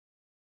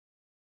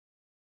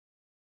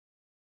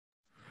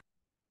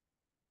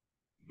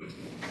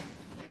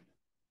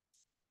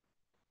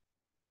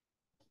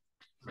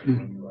Yeah,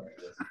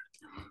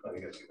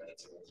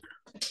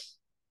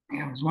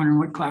 I was wondering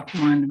what clock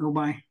you wanted to go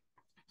by.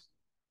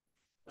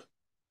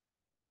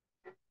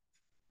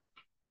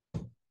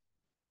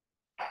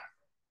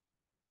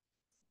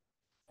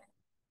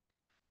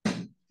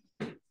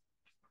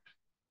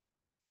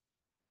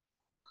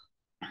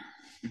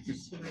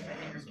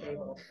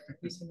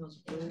 You seen those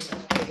blue big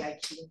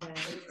IQ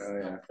bags? Oh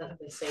yeah. That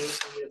they say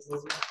somebody was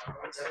moving.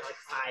 They're like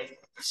 5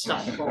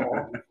 stuffed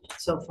full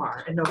so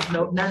far, and no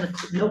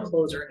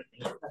clothes or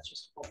anything. That's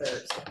just all their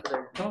stuff for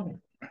their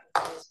phone.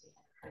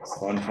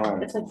 Fun.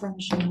 It's like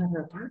furnishing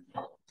another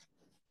apartment.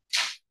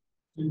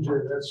 DJ,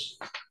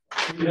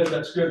 you had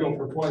that schedule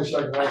for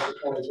 22nd, also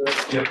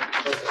 23rd. Yep.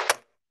 Okay.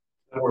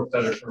 That worked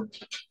better for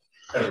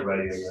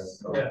everybody, I guess.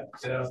 So.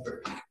 Yeah.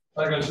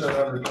 Like I said,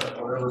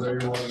 whatever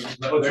day you want.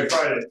 But your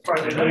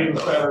Friday night,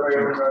 Saturday,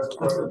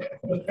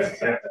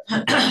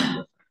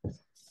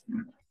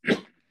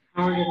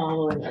 How are you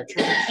all in our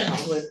church?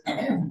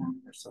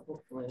 So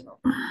hopefully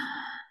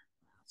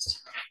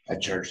I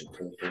charged it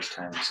for the first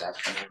time this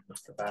afternoon.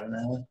 About an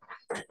hour.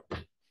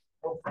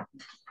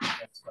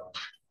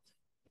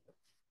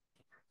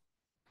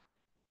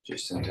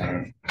 Just in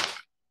time.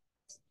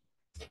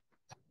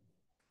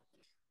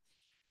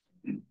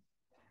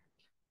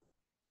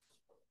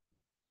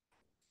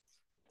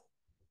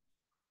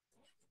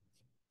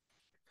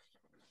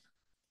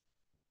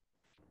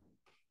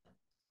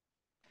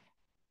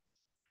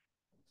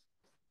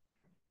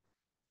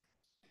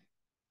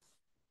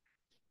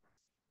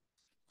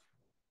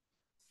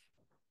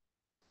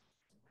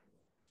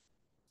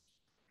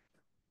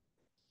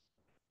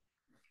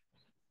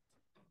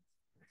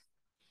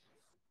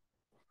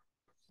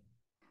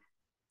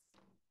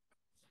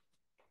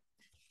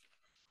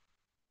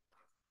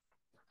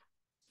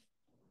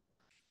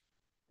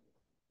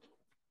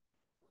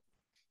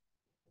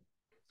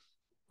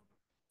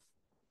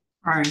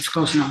 All right, it's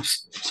close enough.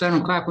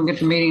 7 o'clock, we'll get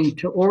the meeting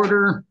to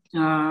order.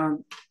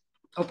 Open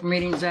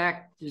Meetings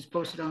Act is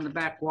posted on the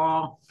back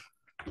wall.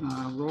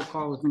 Roll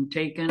call has been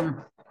taken.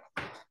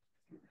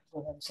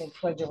 We'll have to say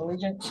Pledge of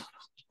Allegiance.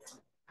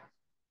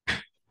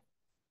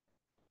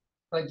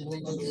 Pledge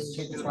allegiance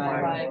to the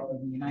flag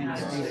of the United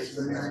States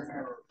of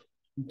America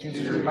and to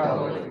the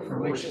republic for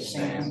which it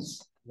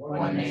stands,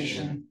 one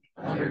nation,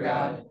 under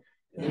God,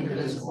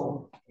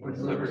 indivisible, with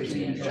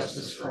liberty and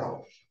justice for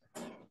all.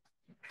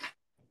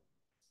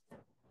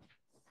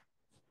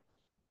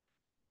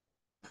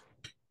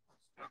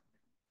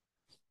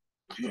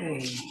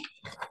 Okay.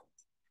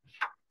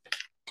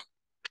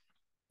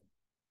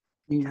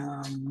 Need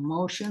a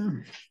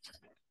motion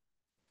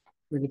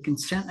for the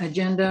consent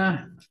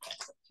agenda,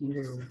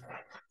 either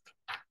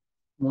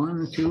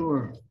 1, 2,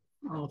 or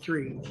all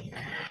 3. Motion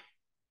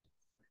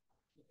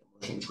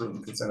to approve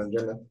the consent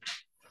agenda.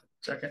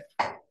 Second.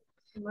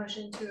 The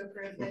motion to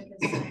approve the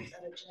consent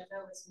agenda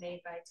was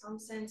made by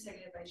Thompson,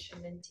 seconded by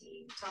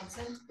Schminty.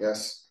 Thompson?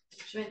 Yes.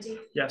 Schminty?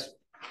 Yes.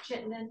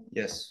 Chittenden?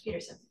 Yes.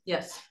 Peterson?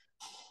 yes.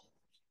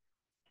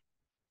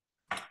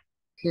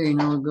 Okay,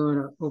 now we'll go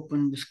to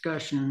open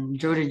discussion.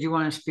 Joe, did you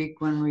want to speak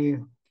when we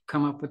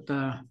come up with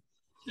the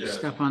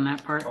stuff on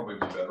that part? Probably be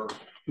better.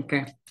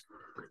 Okay.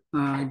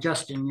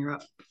 Justin, you're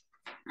up.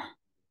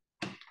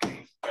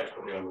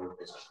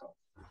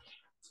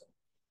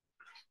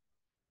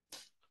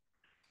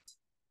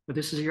 But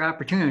this is your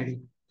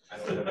opportunity. I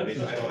don't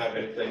have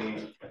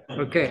anything.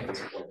 Okay.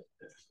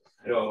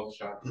 I know,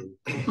 shocking.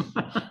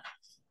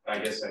 I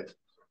guess I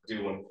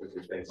do want to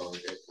quickly thank all of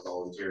you for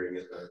volunteering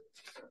at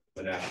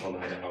the National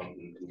Night Out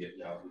and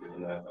getting out and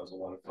doing that. That was a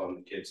lot of fun.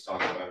 The kids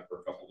talked about it for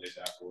a couple of days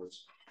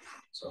afterwards.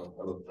 So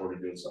I look forward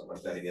to doing something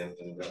like that again.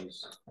 And that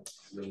was a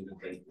really good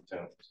thing for the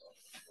town. So.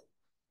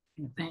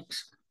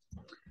 Thanks.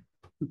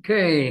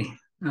 Okay,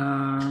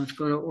 let's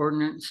go to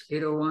ordinance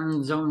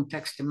 801 zone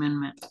text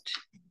amendment.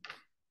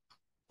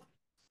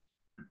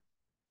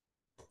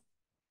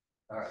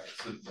 All right,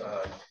 so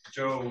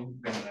Joe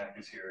Bennett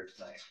is here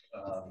tonight.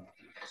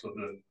 So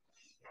the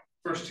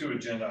first 2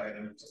 agenda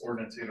items,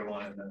 ordinance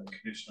 801 and then the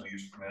conditional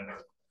use permit,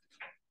 are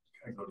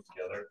kind of go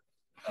together.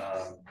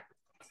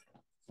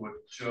 What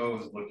Joe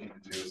is looking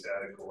to do is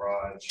add a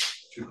garage,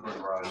 2-car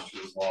garage to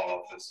his law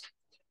office.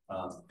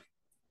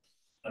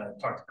 And I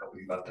talked to a couple of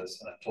you about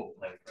this, and I told the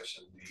planning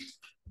commission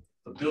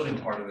the building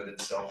part of it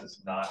itself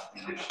is not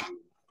the issue.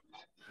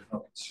 There's no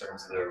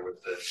concerns there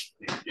with this.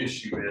 The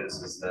issue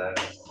is that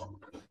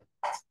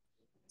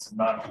it's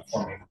not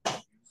conforming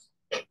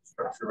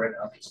structure right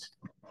now.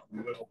 We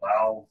would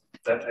allow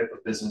that type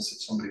of business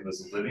if somebody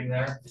was living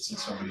there.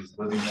 Since somebody's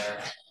living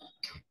there,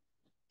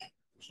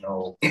 there's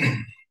no,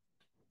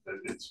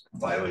 it's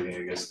violating,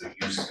 I guess, the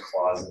use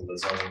clause in the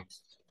zoning.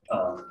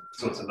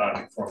 So it's a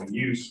non-conforming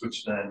use,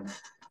 which then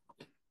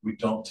we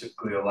don't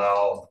typically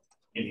allow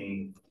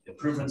any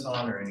improvements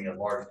on or any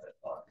enlargement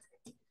on.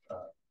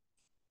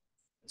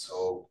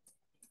 So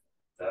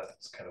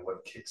that's kind of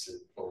what kicks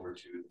it over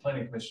to the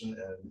planning commission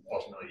and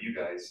ultimately you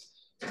guys.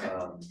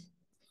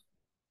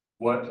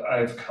 What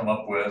I've come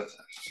up with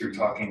through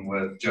talking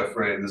with Jeff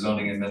Ray, the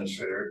zoning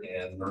administrator,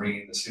 and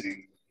Maureen, the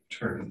city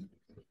attorney,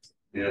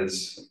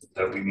 is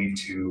that we need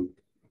to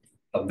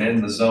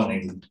amend the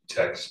zoning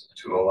text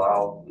to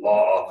allow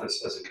law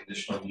office as a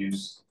conditional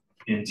use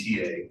in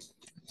TA.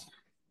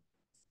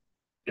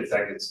 If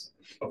that gets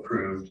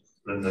approved,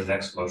 then the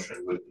next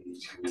motion would be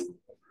to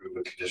approve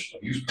a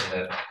conditional use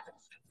permit.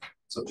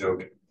 So Joe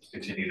can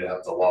continue to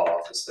have the law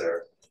office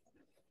there.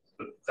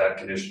 But that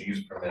conditional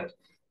use permit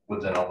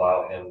would then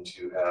allow him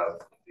to have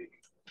the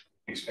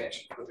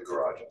expansion for the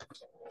garage.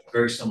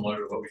 Very similar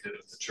to what we did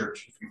with the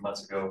church a few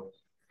months ago.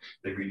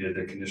 They redid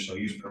their conditional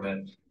use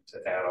permit to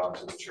add on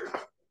to the church.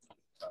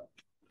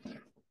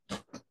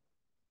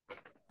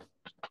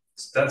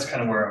 So that's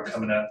kind of where I'm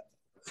coming at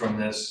from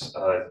this.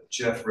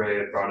 Jeff Ray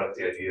had brought up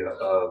the idea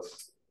of,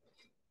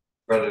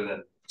 rather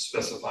than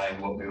specifying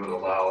what we would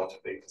allow to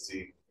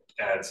vacancy,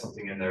 add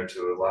something in there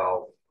to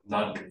allow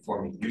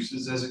non-conforming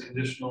uses as a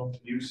conditional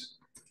use.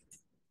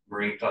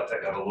 Maureen thought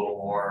that got a little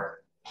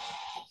more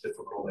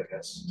difficult, I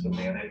guess, to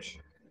manage,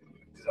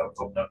 because that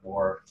would open up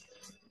more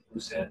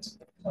loose ends.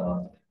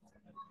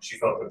 She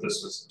felt that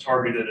this was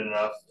targeted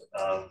enough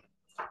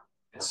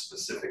and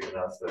specific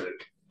enough that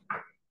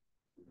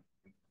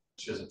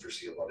she doesn't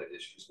foresee a lot of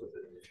issues with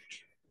it in the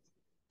future.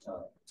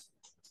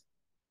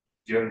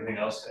 Do you have anything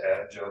else to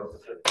add, Joe,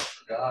 that I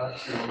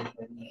forgot or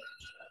anything?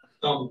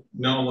 No,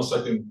 unless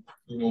I can,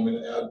 you want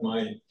me to add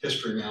my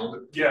history now?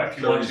 But yeah, if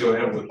you want to go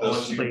ahead with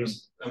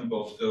this, and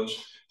both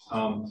those.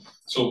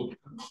 So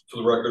for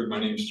the record, my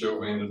name is Joe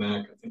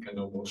Vandenack. I think I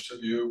know most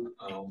of you.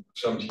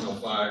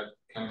 1705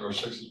 County Road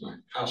 6 is my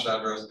house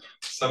address.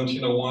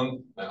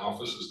 1701, my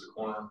office is the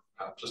corner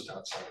just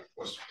outside of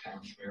Western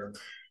Town here.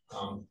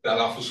 That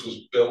office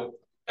was built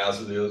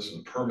as it is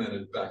and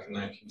permitted back in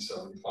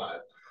 1975.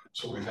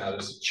 So what we've had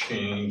is a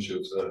change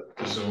of the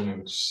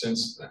zoning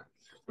since then,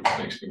 which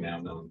makes me now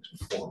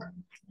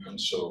non-conforming. And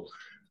so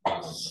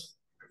I've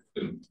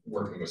been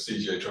working with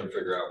CJ trying to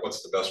figure out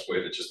what's the best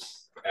way to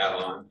just add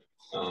on.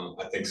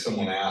 I think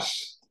someone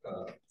asked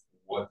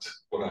what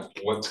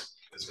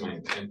is my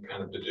intent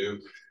kind of to do.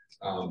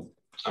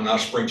 I'm not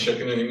a spring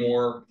chicken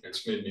anymore.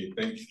 It's made me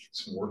think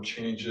some more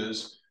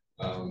changes.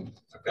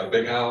 I've got a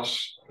big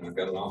house and I've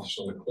got an office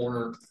on the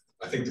corner.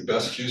 I think the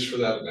best use for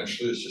that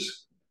eventually is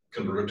just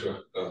convert it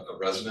to a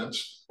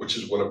residence, which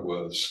is what it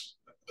was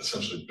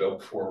essentially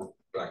built for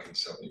back in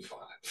 75.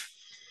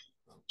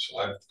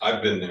 So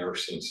I've been there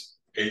since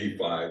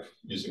 85,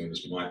 using it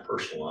as my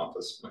personal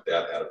office. My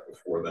dad had it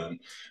before then.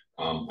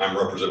 I'm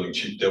representing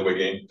Chief Dillwig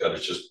Inc. That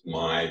is just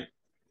my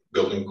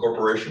building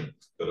corporation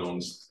that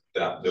owns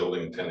that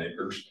building, 10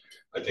 acres.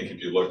 I think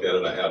if you looked at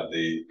it, I had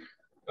the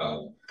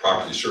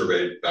property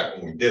surveyed back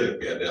when we did it,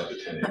 we had to have the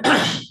 10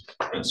 acres.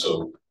 And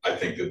so I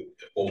think that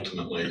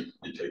ultimately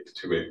you take the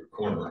 2-acre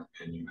corner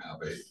and you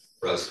have a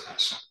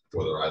residence,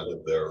 whether I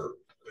live there or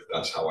if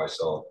that's how I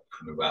sell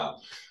it, move out.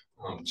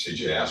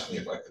 CJ asked me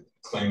if I could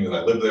claim that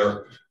I live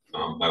there.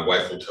 My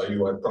wife will tell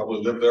you I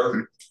probably live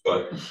there,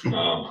 but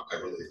I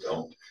really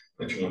don't.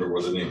 If you wonder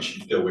where the name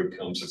Chief Dillwig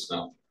comes, it's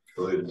not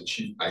related to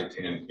Chief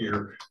Itan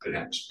here. It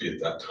happens to be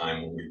at that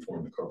time when we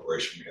formed the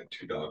corporation, we had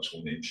 2 dogs,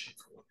 one named Chief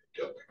and one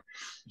named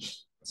Dillwig.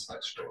 That's a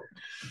nice story.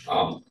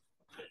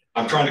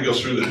 I'm trying to go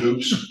through the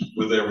hoops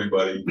with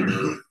everybody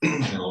here.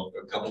 You know,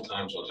 a couple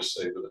times I'll just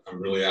say that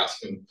I'm really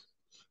asking.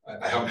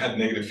 I haven't had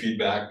negative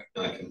feedback,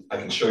 and I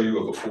can show you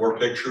a before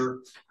picture,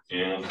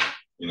 and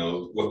you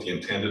know what the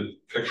intended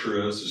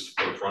picture is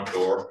to put a front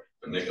door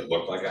and make it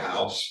look like a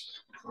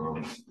house.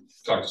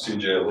 Talked to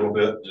CJ a little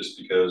bit just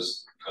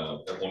because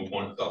at one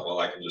point I thought, well,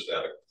 I can just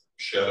add a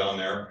shed on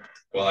there.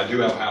 Well, I do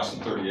have a house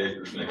in 30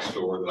 acres next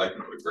door that I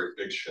can put a great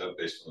big shed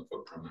based on the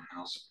footprint of the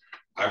house.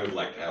 I would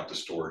like to have the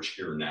storage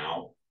here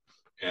now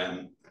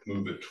and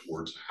move it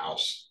towards a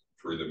house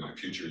for either my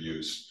future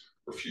use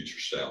or future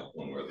sale,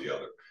 one way or the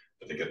other.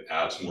 I think it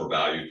adds more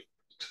value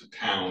to the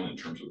town in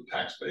terms of the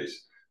tax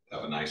base to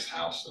have a nice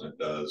house than it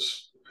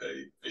does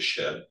a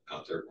shed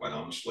out there, quite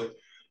honestly.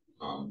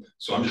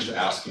 So I'm just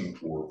asking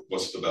for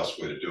what's the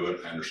best way to do it.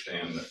 I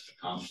understand that the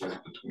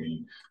conflict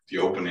between the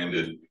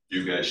open-ended,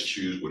 you guys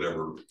choose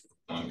whatever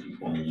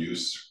non-conforming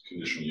use,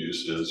 conditional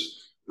use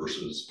is,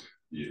 versus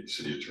the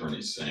city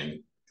attorney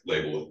saying,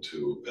 label it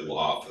to a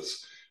law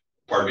office.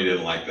 Part of me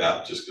didn't like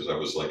that just because I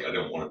was like, I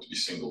don't want it to be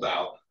singled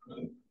out.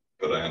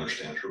 But I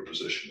understand her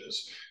position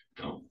is,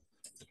 you know,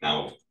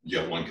 now you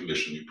have one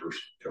condition,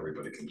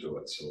 everybody can do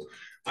it. So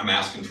I'm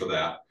asking for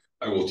that.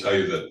 I will tell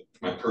you that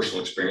my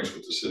personal experience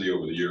with the city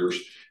over the years,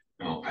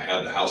 you know, I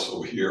had the house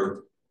over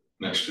here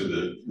next to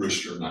the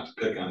rooster, not to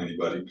pick on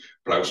anybody,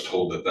 but I was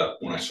told that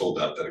when I sold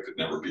that it could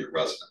never be a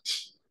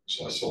residence.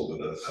 So I sold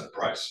it at a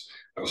price.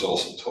 I was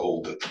also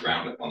told that the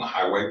ground up on the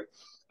highway,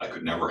 I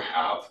could never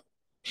have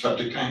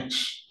septic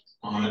tanks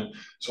on it.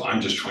 So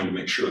I'm just trying to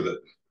make sure that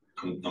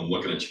I'm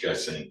looking at you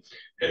guys saying,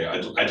 hey,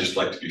 I just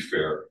like to be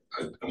fair.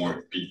 I want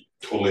to be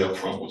totally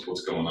upfront with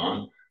what's going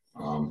on.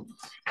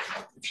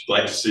 If you'd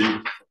like to see,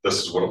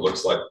 this is what it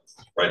looks like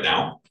right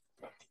now.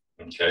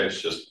 Okay,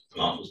 it's just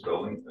an office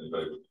building.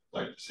 Anybody would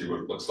like to see what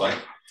it looks like?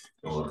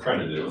 And what I'm trying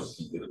to do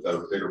is get a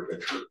better, bigger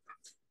picture.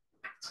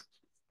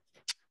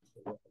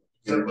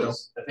 That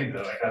was, I think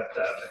that I got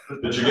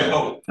that. Did you get,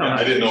 oh, yeah,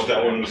 I didn't know if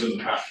that one was in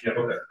the pack. Yeah,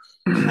 okay.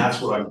 And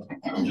that's what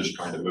I'm just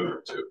trying to move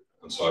it to.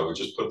 And so I would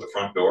just put the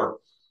front door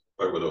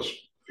right where those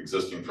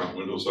existing front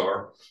windows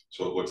are.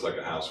 So it looks like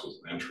a house with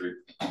an entry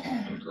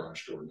and a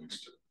garage door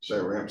next to it. Is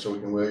that ramp so we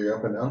can wheel you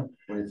up and down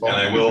when you fall?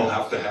 And I will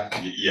have to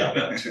yeah,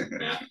 that too,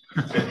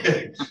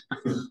 man.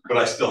 But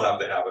I still have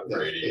to have it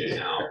for ADA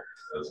now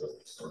as a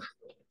commercial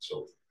building.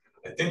 So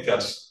I think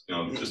that's,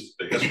 just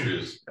the history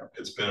is,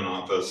 it's been an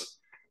office.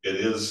 It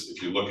is,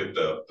 if you look at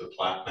the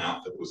plat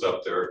map that was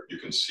up there, you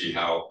can see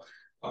how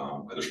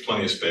there's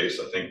plenty of space.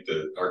 I think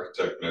the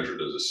architect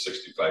measured it as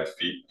 65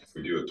 feet. If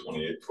we do a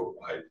 28-foot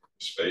wide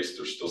space,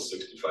 there's still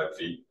 65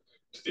 feet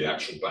to the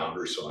actual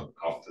boundary. So I'm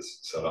off this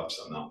setup,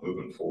 so I'm not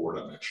moving forward.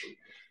 I'm actually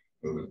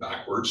moving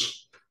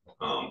backwards.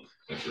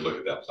 If you look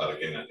at that plat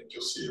again, I think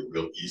you'll see a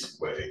real easy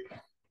way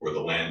where the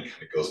land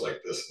kind of goes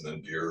like this and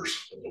then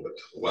veers a little bit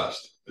to the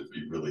west. It'd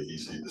be really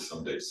easy to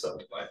someday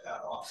subdivide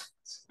that off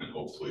and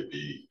hopefully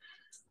be.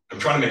 I'm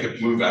trying to make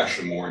it move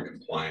actually more in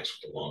compliance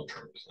with the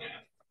long-term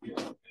plan,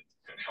 and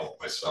help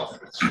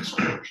myself with some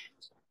storage.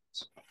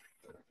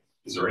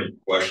 Is there any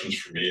questions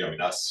for me? I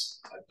mean, I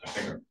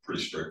think I'm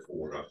pretty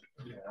straightforward.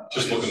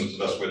 Just looking at the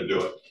best way to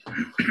do it.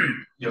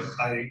 Yep,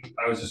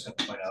 I was just going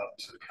to point out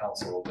to the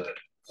council that,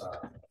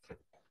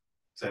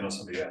 because I know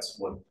somebody asked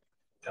what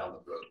down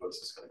the road,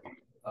 what's this going to be?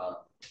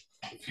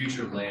 The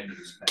future land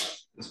use map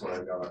is what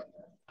I've got on there.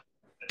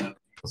 And then you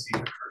can see the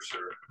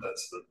cursor,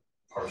 that's the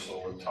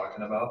parcel we're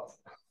talking about.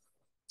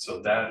 So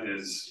that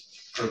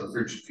is for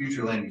the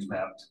future land use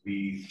map to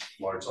be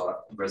large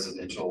lot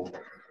residential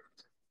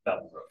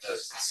down the road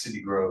as the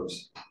city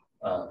grows.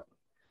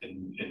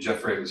 And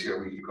Jeff Ray was here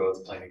a week ago at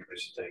the planning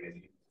commission thing, and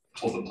he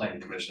told the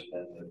planning commission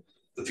then that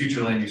the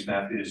future land use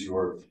map is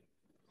your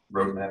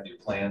roadmap, your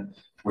plan,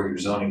 where your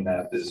zoning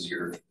map is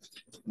your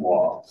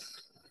law.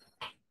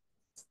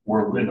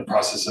 We're in the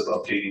process of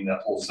updating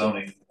that whole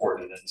zoning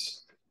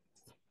ordinance.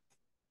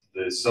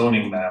 The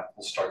zoning map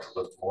will start to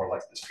look more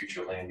like this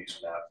future land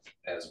use map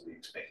as we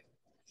expand.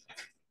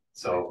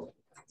 So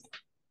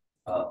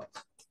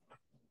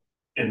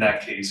in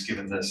that case,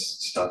 given this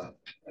stuff,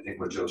 I think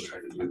what Joe's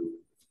trying to do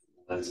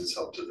lends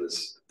itself to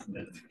this in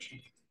the future.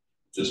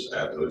 Just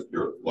add to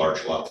your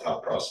large lot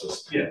thought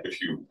process. Yeah.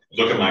 If you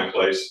look at my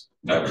place,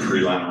 I have a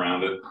tree line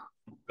around it.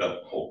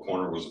 That whole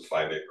corner was a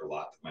 5-acre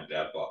lot that my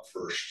dad bought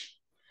first.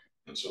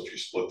 And so if you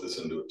split this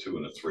into a 2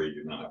 and a 3,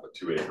 you now have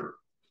a 2-acre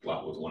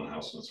lot with one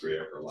house and a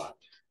 3-acre lot.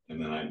 And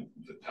then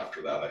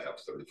after that, I have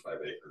 35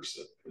 acres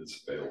that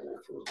is available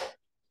for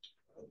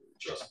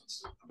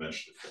adjustments that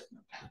eventually fit.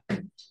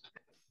 There's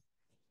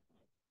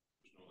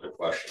no other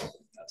question.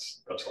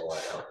 That's all I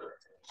have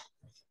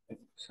there.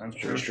 Sounds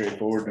pretty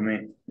straightforward to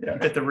me. Yeah,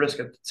 at the risk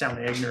of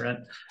sounding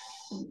ignorant,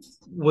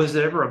 was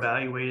it ever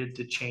evaluated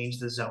to change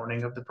the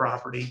zoning of the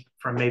property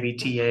from maybe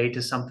TA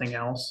to something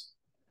else?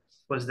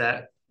 Was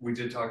that? We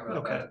did talk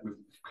about that. We've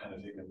kind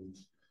of taken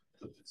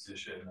the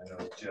position. I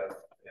know Jeff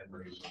and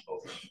Marie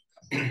both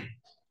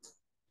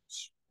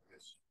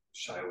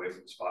shy away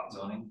from spot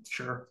zoning.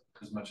 Sure.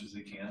 As much as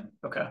they can.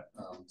 Okay.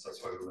 So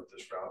that's why we went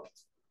this route.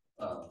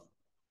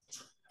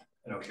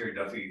 I know Carrie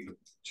Duffy,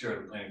 chair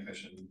of the planning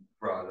commission,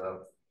 brought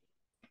up,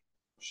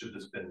 should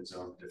this been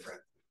zoned different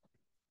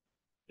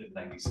in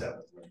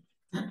 97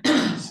 when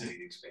the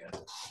city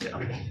expanded? Yeah.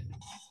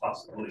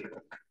 Possibly.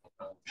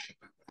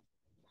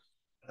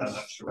 I'm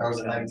not sure. That was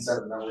in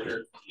 97, that was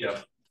weird. Yeah.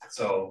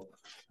 So,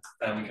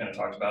 and we kind of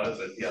talked about it,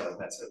 but yeah, like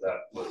Matt said, that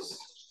was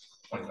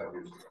 25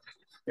 years ago.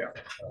 Yeah.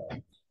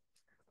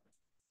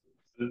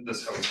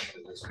 This is how we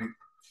think of this.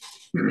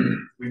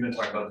 We've been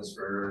talking about this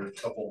for a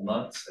couple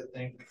months, I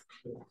think,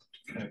 to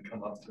kind of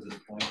come up to this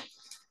point.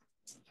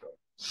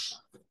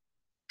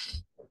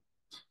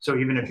 So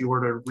even if you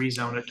were to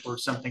rezone it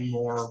towards something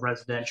more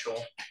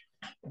residential,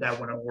 that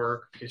wouldn't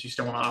work because you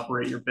still want to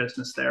operate your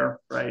business there,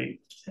 right?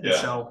 And yeah.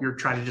 So you're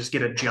trying to just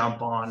get a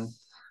jump on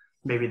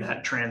maybe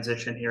that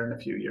transition here in a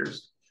few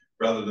years.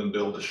 Rather than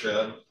build a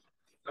shed,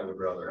 I would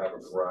rather have a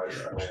garage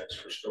or an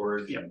extra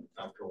storage. Yep.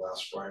 After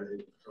last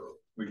Friday, or a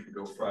week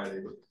ago Friday,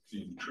 with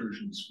the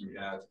intrusions we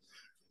had,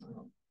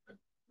 I'd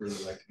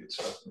really like to get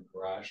stuff in the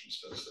garage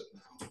instead of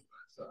sitting out.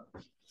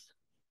 But,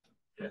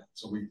 yeah,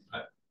 so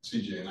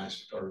CJ and I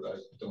started, I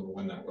don't know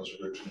when that was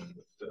originally,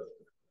 but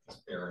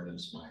Aaron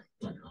is my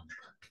contract.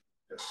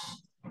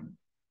 Yes.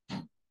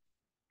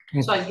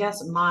 So I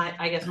guess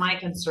my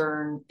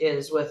concern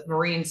is with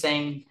Maureen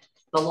saying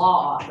the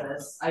law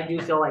office. I do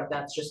feel like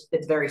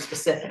it's very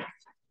specific.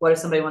 What if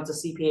somebody wants a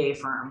CPA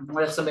firm?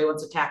 What if somebody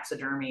wants a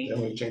taxidermy?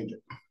 Then we change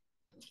it.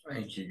 I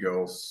think you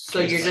go. So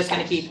you're just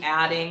going to keep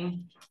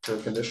adding to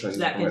a conditional use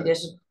that permit,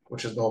 condition,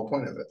 which is the whole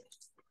point of it.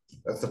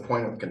 That's the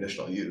point of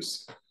conditional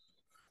use.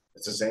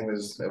 It's the same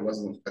as it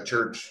wasn't a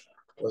church,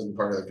 it wasn't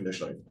part of the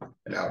conditional use,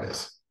 and now it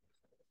is.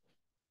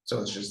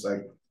 So it's just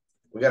like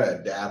we got to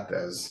adapt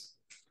as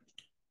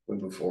we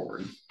move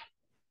forward.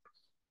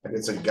 Like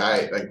it's a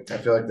guide. Like I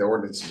feel like the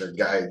ordinances are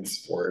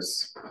guides for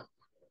us,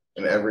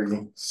 and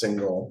every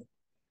single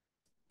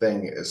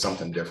thing is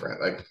something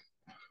different. Like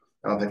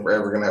I don't think we're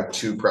ever gonna have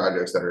two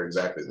projects that are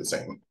exactly the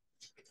same.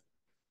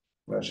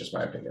 That's just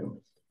my opinion.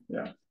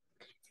 No,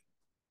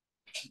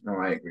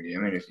 I agree. I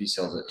mean, if he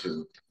sells it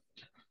to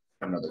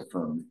another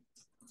firm,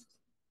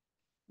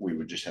 we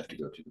would just have to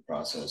go through the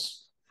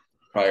process.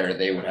 Prior,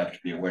 they would have to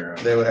be aware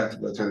of. They would have to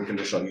go through the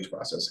conditional use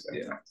process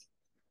again. Yeah.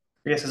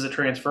 I guess is it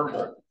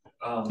transferable?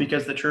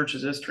 Because the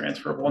churches is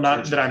transferable, not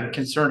Churches that I'm is.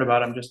 concerned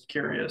about, I'm just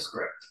curious.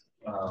 Correct.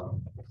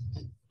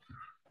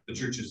 The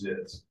churches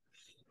is,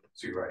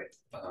 so you're right.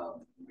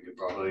 We could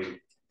probably add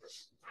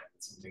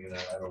something in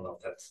that. I don't know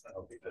if that's, I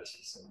don't think that's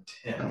his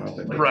intent. I don't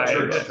think- Like the Right,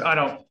 church-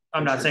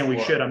 I'm not saying we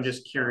church should, was. I'm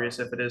just curious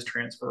if it is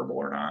transferable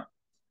or not.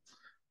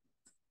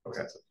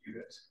 Okay, that's up to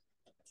you guys.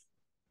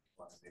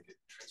 Want to make it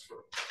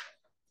transferable.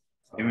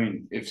 I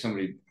mean,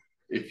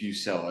 if you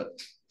sell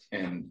it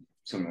and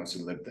someone wants to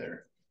live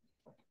there,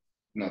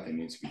 nothing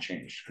needs to be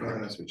changed.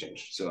 Nothing has to be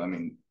changed. So, I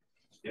mean,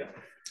 Yeah.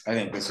 I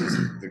think this is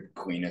the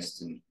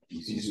cleanest and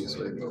easiest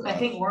way to go. I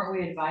think weren't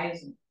we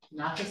advised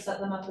not to set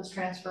them up as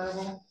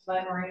transferable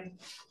by Maureen?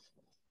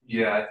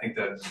 Yeah, I think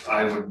that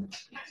I would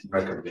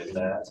recommend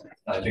that.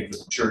 I think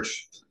the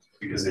church,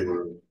 because they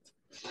were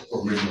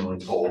originally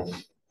told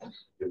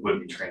it would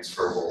be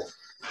transferable,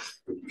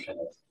 would be kind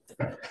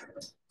of.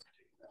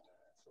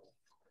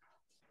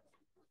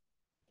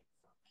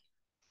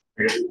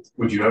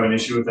 Would you have an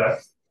issue with that?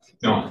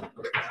 No,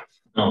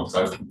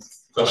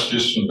 that's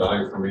just some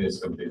value for me, it's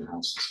gonna be a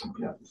house.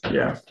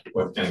 Yeah.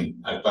 But, and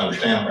if I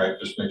understand right,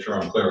 just make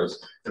sure I'm clear,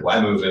 is if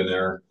I move in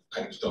there,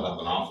 I can still have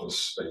an office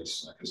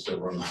space, I can still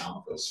run my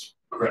office.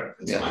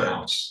 Correct. It's Yeah. my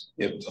house.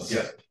 Yep.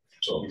 Yeah.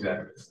 So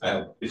Exactly.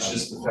 it's It's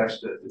just the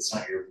fact that it's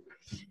not your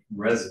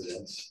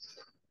residence.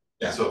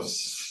 Yeah. So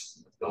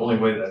the only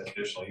way that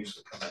conditional use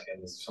would come back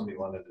in is if somebody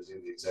wanted to do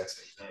the exact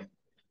same thing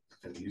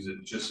and use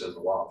it just as a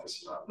law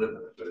office and not live in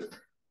it, but if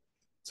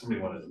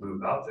somebody wanted to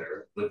move out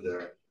there, live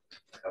there,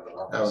 have an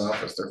Have an office,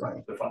 office, they're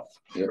fine. they're fine.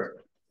 Yep.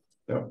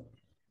 Yep.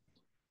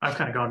 I've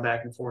kind of gone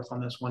back and forth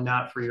on this one,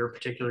 not for your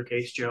particular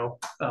case, Joe.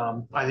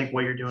 I think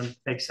what you're doing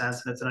makes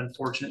sense, and it's an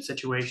unfortunate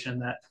situation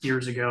that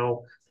years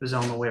ago the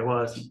zone the way it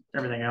was and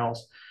everything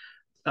else.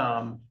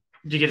 Do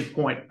you get the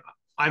point?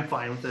 I'm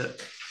fine with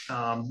it.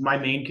 My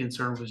main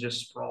concern was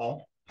just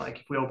sprawl. Like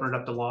if we opened it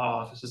up to law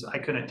offices, I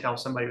couldn't tell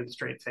somebody with a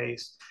straight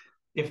face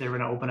if they were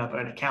going to open up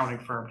an accounting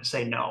firm to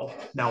say no.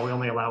 No, we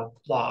only allow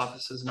law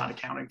offices, not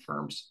accounting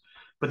firms.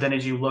 But then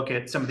as you look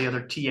at some of the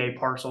other TA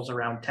parcels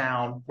around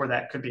town where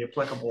that could be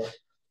applicable,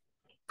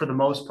 for the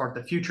most part,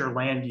 the future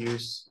land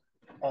use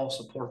all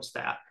supports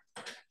that.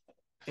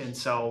 And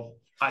so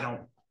I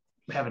don't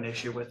have an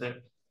issue with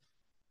it.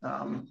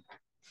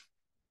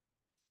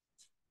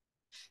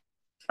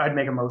 I'd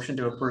make a motion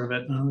to approve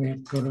it. We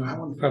have to go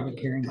to public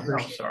hearing Oh,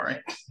 first.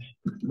 sorry.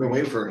 Been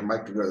waiting for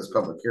Mike to go to this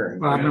public hearing.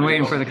 Well, I've been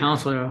waiting for the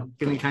council to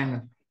give me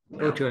time to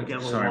go to it. Get a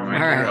little Sorry, longer.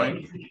 Mike. All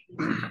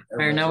right. All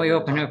right, now we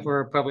open up for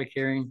a public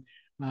hearing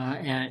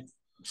at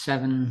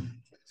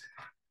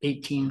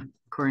 7:18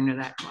 according to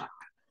that clock.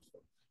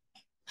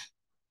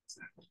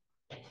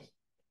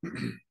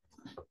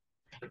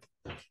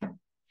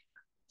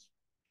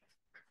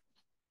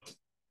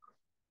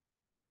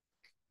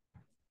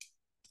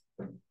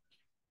 I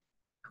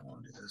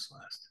want to do this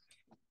last.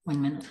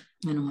 1 minute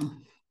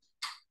minimum.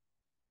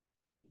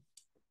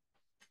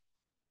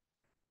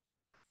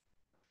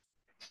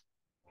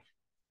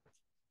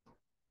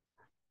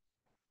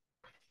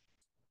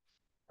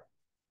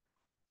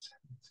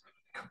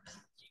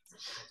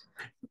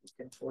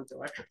 Can afford the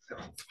electric bill.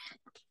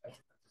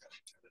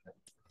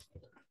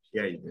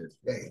 Yeah, you did.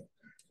 Hey,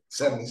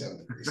 77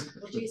 degrees,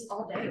 Well, geez,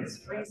 all day, it's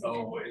freezing.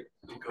 Oh, wait,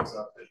 it goes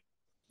up.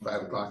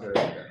 5 o'clock. Try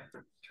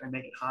and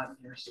make it hot in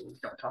here so we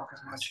don't talk as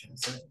much.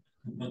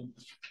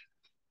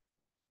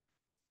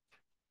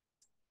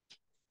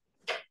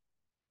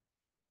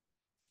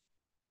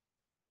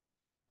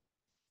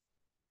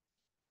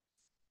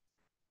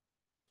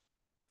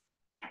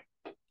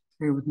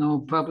 Here with no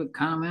public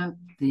comment,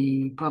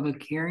 the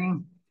public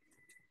hearing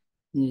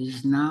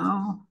is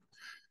now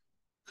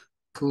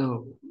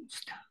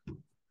closed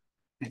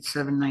at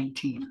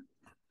 7:19.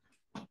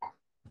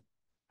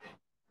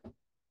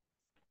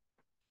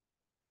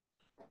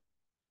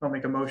 I'll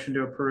make a motion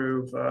to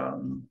approve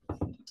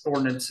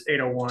ordinance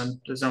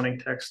 801, the zoning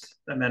text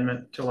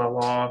amendment to allow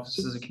law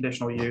offices as a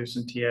conditional use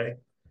in TA.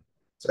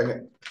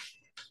 Second,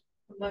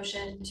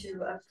 Motion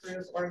to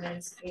approve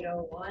ordinance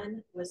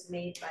 801 was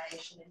made by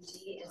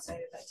Schminty and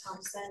seconded by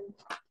Thompson.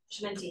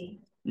 Schminty,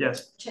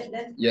 Yes.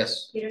 Chittenden,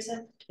 Yes.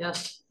 Peterson,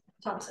 Yes.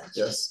 Thompson.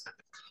 yes.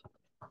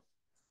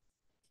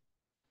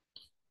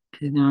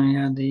 Okay, now you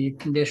have the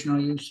conditional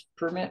use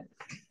permit.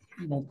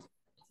 We'll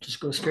just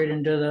go straight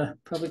into the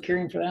public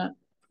hearing for that.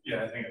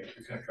 Yeah, I think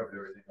we kind of covered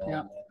everything. All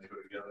Yeah. They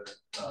go together.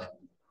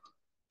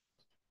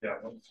 Yeah,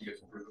 once you get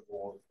some approval,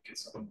 we'll get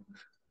something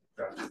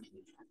drafted,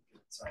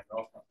 signed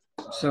off.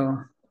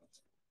 So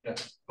Yeah,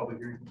 public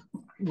hearing.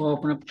 we'll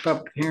open up the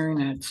public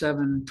hearing at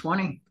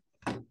 7:20.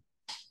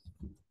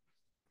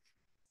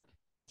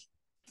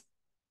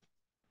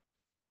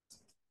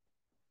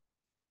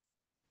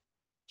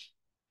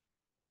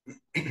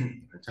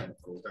 Time to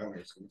cool down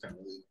here, so we time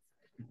to leave.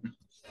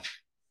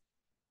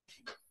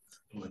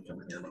 I'm gonna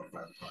come in here about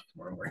 5 o'clock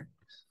tomorrow morning.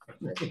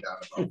 Maybe down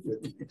about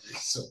 50 degrees,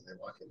 so they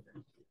walk in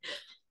there.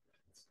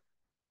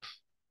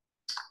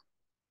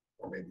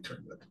 Or maybe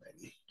turn it up to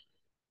 90.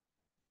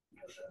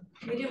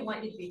 We didn't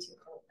want you to be too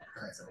cold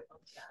now, Right. so we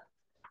bumped that.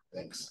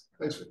 Thanks.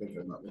 Thanks for thinking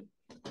about me.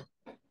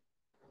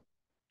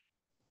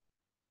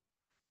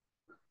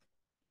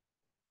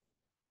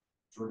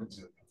 Jordan's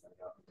gonna come back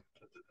out and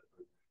put the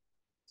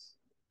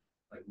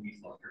like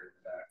meat locker in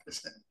the back.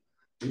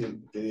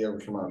 Did he ever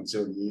come out and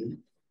show you?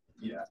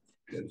 Yeah.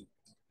 Good.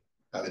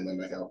 How did that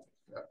make out?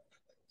 Yeah.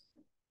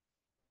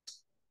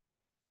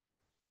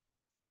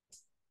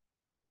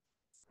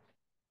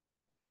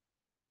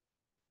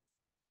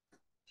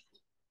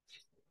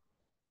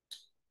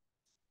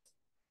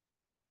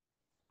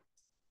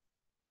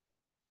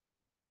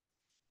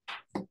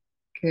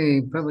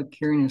 Okay, public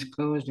hearing is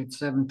closed at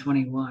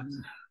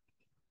 7:21.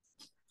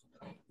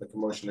 Make a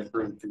motion to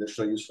approve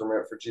conditional use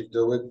permit for Chief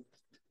Dillwood.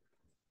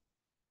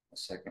 A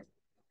second.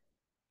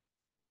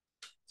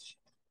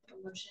 A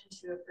motion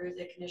to approve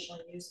the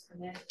conditional use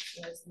permit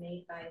was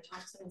made by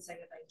Thompson and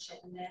seconded by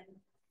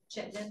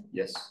Chittenden.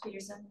 Yes.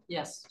 Peterson,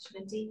 Yes.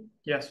 Schmidt,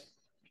 Yes.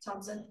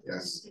 Thompson.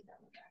 Yes.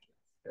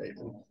 Okay.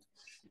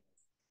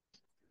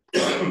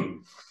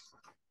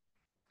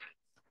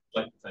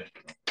 Like, thank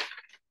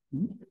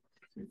you.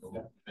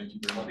 Thank you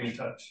very I'll be in much.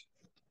 touch.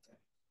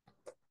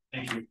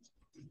 Thank you.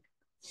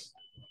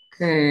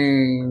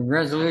 Okay,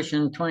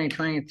 resolution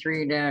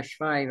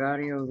 2023-5,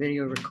 audio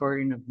video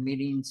recording of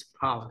meetings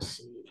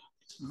policy.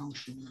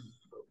 Motion.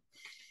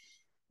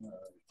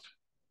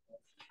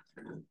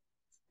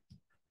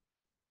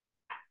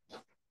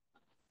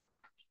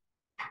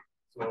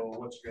 So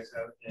what you guys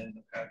have in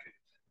the packet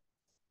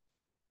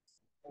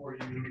for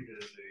you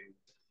is a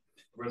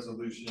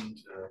resolution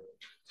to kind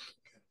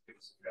of give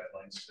some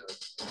guidelines to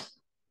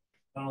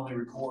not only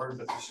record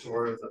but to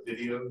store the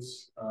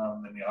videos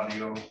and the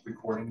audio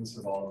recordings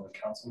of all of the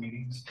council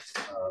meetings.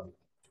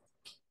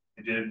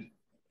 I did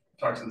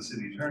talk to the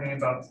city attorney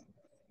about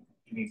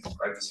any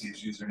privacy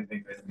issues or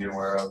anything they'd be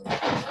aware of.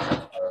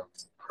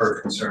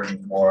 Her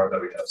concern more that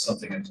we have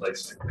something in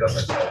place to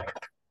govern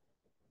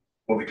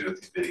what we do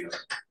with these videos.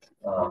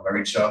 I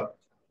reached out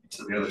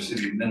to the other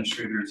city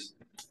administrators,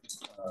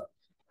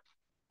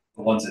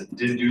 the ones that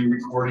did do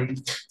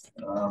recording,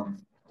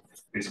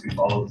 basically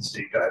follow the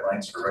state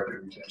guidelines for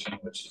record retention,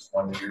 which is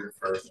 1 year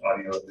for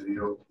audio and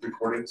video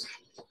recordings.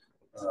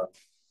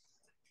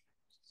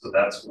 So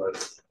that's what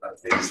I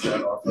based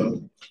that off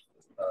of.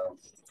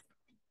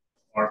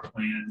 Our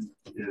plan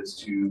is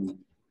to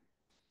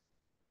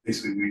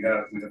basically we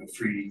have a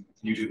free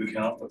YouTube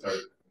account with our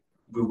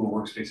Google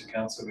Workspace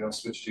accounts that we all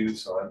switched to.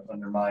 So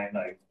under mine,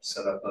 I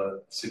set up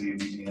a City of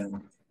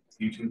UTN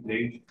YouTube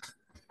page.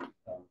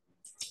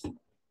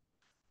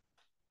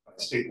 By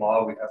state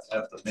law, we have to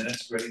have the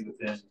minutes ready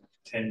within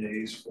 10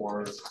 days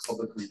for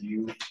public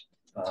review.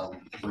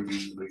 We're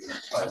usually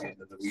by the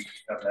end of the week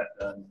have that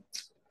done.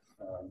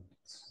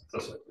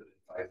 Those like within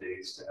 5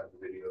 days to have the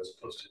videos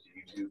posted to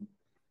YouTube.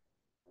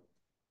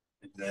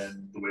 And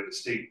then the way the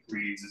state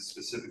reads, it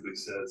specifically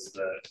says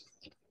that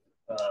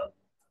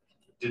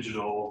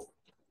digital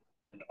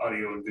and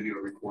audio and video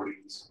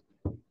recordings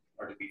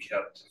are to be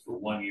kept for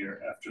 1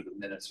 year after the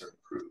minutes are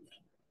approved.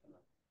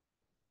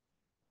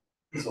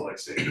 So like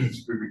say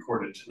it's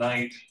pre-recorded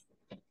tonight,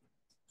 the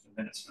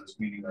minutes for this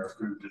meeting are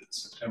approved at the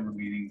September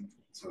meeting,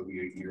 so it'll be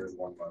a year and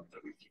 1 month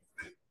that we keep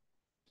it.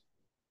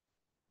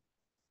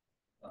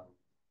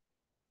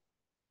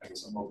 I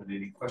guess I'm open to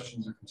any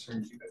questions or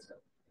concerns you guys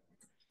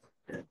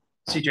have.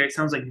 CJ, it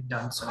sounds like you've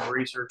done some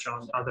research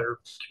on other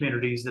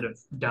communities that have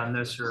done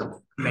this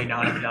or may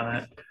not have done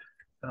it.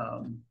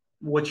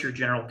 What's your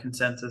general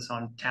consensus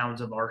on towns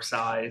of our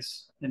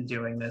size in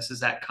doing this? Is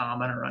that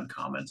common or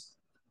uncommon?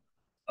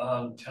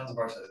 Towns of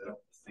our size, I don't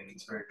think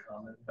it's very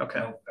common. Okay.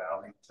 I know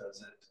Valley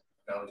does it.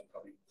 Valley's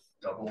probably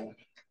double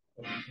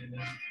what we can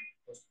do.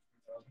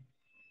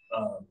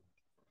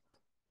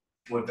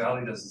 What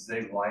Valley does is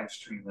they live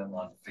stream them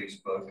on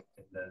Facebook,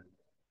 and then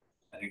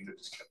I think they're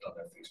just kept on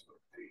their Facebook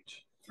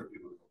page for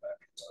people to go back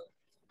and look.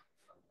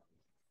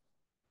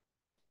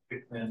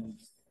 Pickman,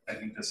 I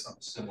think there's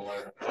something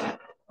similar.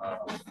 I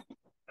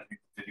think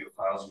the video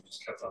files are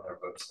just kept on their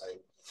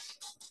website.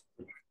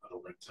 We put a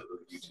link to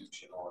the YouTube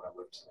channel on our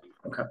website.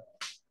 Okay.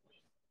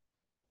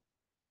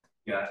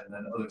 Yeah, and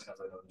then other towns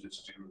I know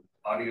just do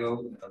audio,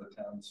 and other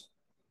towns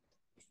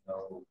there's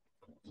no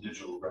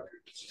digital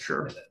records.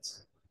 Sure.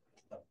 Minutes.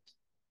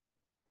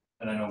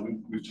 And I know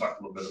we've talked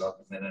a little bit about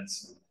the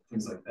minutes and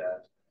things like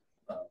that.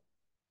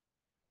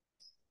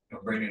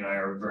 Brady and I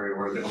are very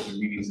aware of the Open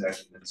Meetings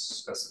Act that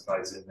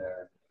specifies in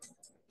there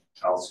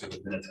how soon the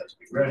minutes have to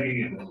be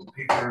ready and the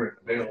paper and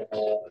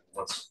available and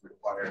what's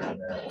required in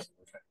there.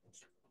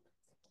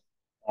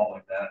 All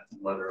like that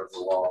letter of the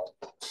law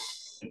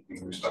and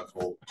being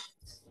respectful.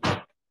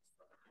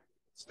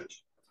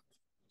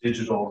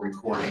 Digital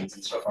recordings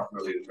and stuff aren't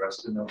really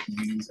addressed in the Open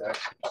Meetings Act.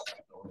 The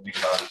only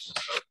thing about it is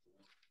just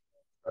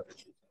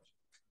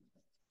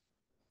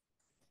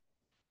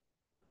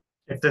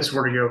If this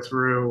were to go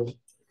through,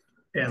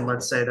 and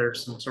let's say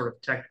there's some sort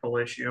of technical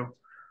issue,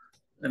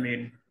 I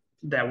mean,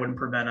 that wouldn't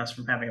prevent us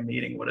from having a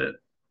meeting, would it?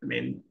 I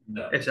mean,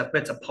 No. it's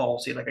a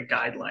policy, like a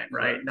guideline,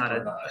 right? Correct. Not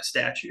a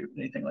statute,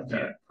 anything like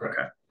that. Yeah, correct.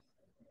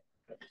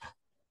 Okay.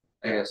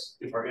 I guess.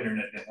 If our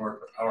internet didn't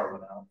work or power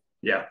went out,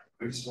 Yeah.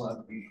 we would still have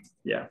a meeting.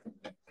 Yeah.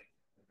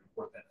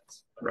 4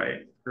 minutes.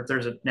 Right. Or if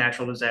there's a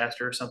natural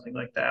disaster or something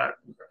like that,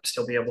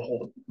 still be able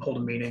to hold a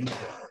meeting.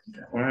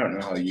 Well, I don't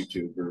know how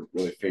YouTube or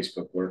really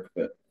Facebook work,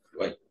 but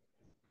like,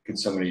 could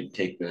somebody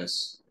take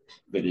this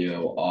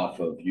video off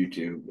of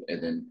YouTube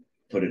and then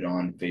put it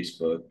on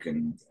Facebook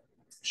and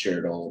share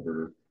it all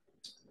over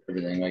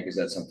everything? Like, is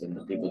that something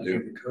that people do?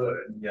 You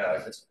could, yeah,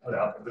 if it's put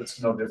out, but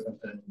it's no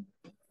different than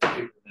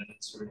paper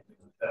minutes or anything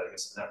like that, I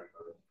guess in that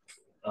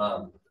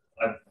regard.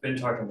 I've been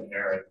talking to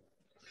Aaron,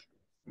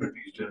 who've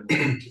used it to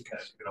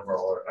kind of get over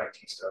all our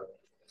IT stuff.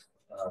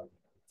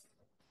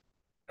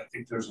 I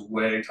think there's a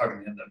way, talking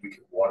to him, that we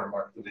could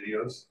watermark the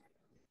videos.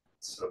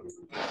 So we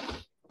would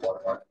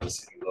watermark the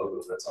city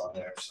logo that's on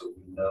there, so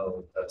we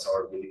know that's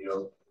our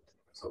video.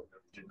 So if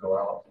it did go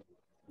out,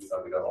 we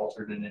thought we got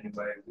altered in any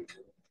way, we could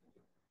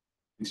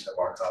at least have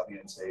our copy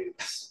and say,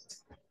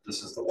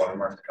 this is the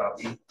watermarked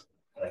copy.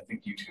 And I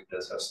think YouTube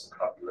does have some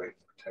copyright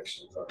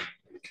protections on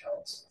the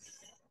accounts.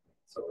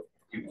 So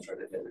if people try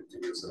to edit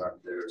videos that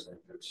aren't theirs, I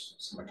think there's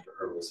some extra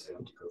hurdles they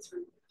have to go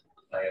through.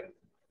 I am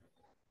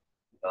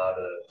not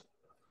a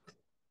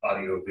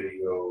audio,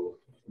 video,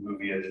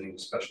 movie editing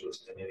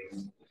specialist in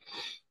any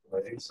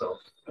way, so.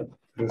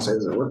 Is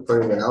it worth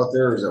putting it out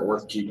there, or is it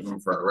worth keeping them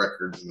for our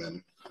records and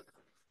then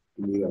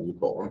you need them, you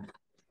pull them?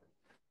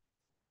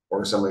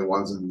 Or if somebody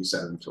wants them, you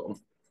send them to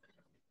them.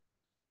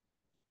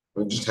 I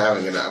mean, just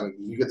having it, I mean,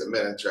 you get the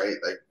minutes, right?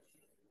 Like,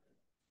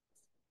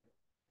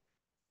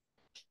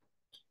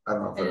 I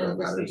don't know if And it then really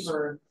this be matters.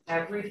 for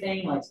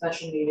everything, like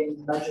special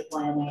meetings, budget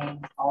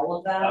planning, all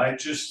of that? I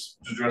just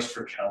addressed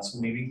for council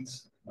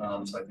meetings,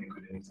 so I think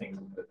with anything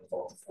that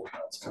involves the full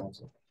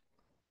council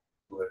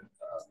would,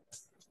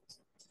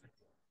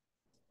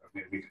 I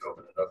mean, we could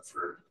open it up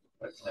for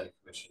like planning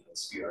commission and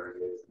CRA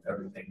and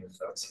everything if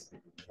that's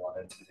something we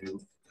wanted to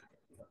do.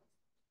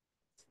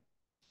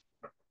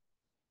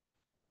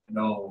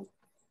 No,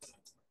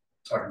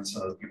 talking to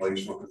some of the people I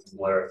used to work with in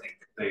Blair, I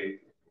think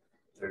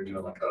they're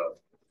doing like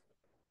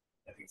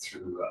I think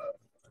through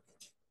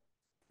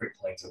Great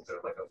Plains up there,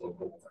 like a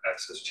local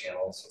access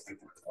channel, so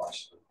people can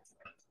watch the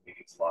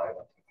meetings live.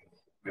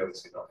 We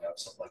obviously don't have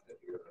something like that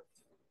here.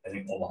 I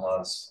think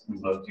Omaha's, you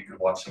could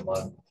watch them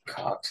on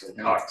Cox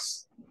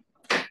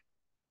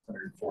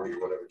 140 or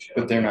whatever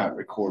channel. But they're not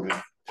recorded.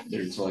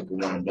 There's like a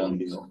one and done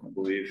deal, I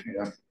believe.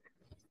 Yeah.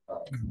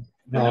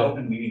 The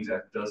Open Meetings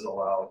Act does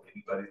allow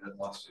anybody that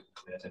wants to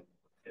come in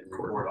and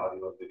record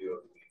audio and video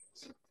of the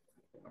meetings.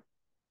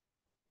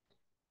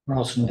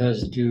 Ralston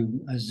does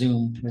do a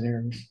Zoom for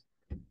theirs.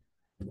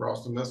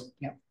 Ralston does?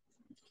 Yep.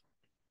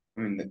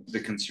 I mean, the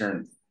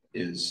concern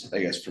is, I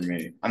guess for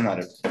me, I'm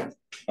an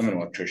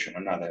electrician.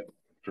 I'm not a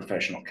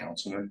professional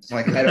councilman.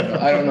 Like, I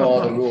don't know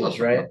all the rules,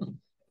 right?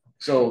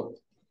 So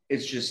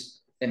it's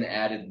just an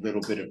added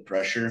little bit of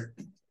pressure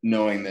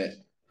knowing that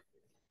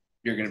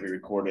you're going to be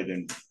recorded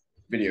and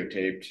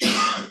videotaped,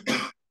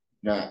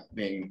 not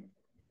being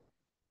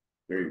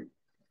very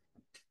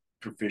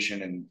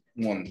proficient in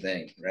one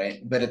thing,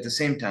 right? But at the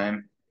same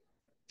time,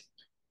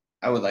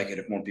 I would like it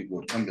if more people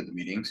would come to the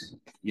meetings.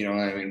 You know,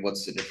 I mean,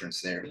 what's the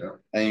difference there?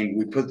 I mean,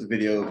 we put the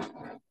video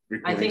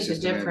I think the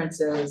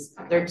difference is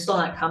they're still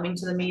not coming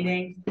to the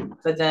meeting,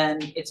 but then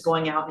it's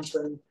going out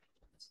into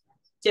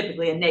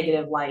typically a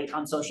negative light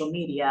on social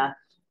media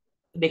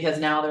because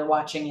now they're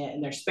watching it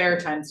in their spare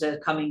time instead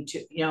of coming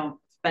to,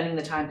 spending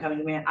the time coming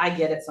to me. I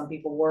get it. Some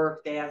people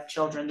work, they have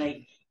children,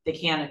 they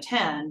can't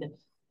attend,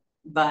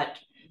 but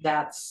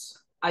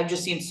I've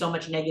just seen so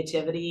much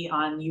negativity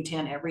on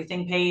Yutan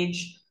everything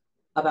page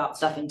about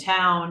stuff in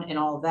town and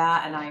all of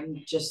that. And I'm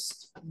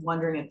just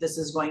wondering if this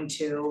is going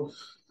to.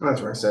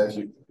 That's what I said.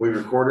 If we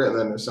record it and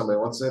then if somebody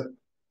wants it,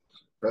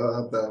 fill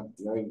out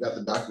you got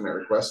the document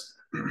request.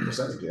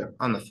 Send it to you.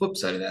 On the flip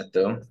side of that,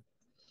 though,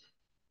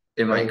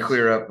 it might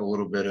clear up a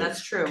little bit of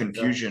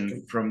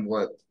confusion from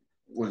what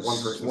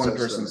was one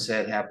person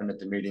said happened at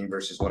the meeting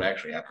versus what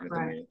actually happened at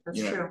the meeting. That's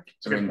true.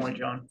 It's a good point,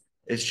 John.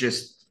 It's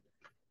just,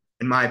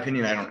 in my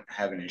opinion, I don't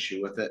have an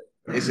issue with it.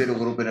 Is it a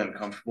little bit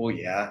uncomfortable?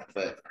 Yeah,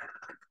 but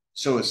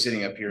so is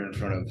sitting up here in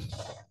front of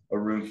a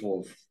room full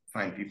of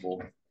fine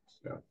people.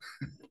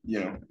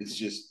 Yeah. It's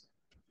just.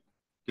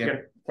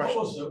 Yeah. What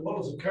was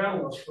the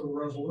catalyst for the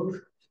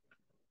resolution?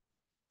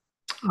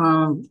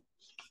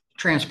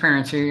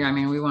 Transparency. I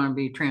mean, we want to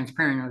be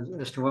transparent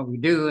as to what we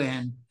do,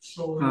 and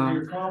so if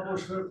we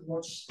accomplish it,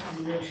 what's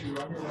the issue?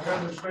 I mean, I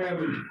understand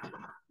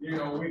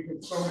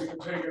that somebody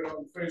could take it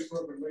on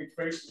Facebook and make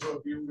faces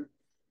of you,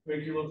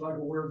 make you look like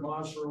a weird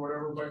monster or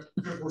whatever. But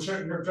if we're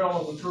sitting here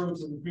telling the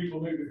truth and the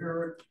people need to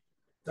hear it,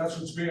 that's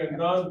what's being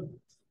done.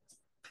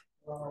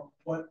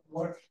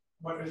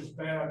 What is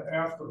bad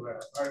after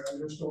that? I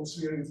just don't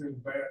see anything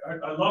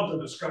bad. I love the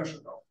discussion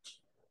though.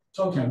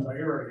 Sometimes I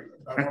hear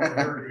it. I want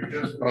to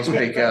hear it. I'll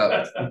speak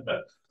up.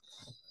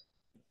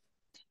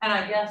 And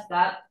I guess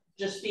that,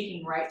 just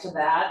speaking right to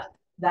that,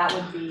 that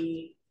would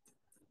be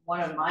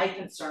one of my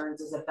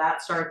concerns is if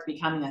that starts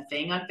becoming a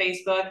thing on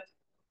Facebook,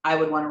 I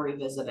would want to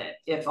revisit it.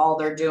 If all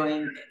they're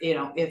doing, you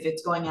know, if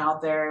it's going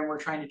out there and we're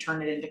trying to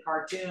turn it into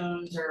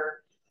cartoons,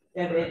 or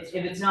if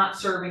it's not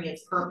serving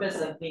its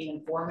purpose of being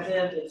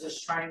informative, it's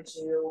just trying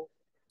to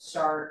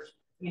start,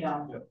 you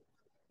know.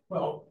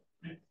 Well,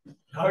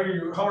 how are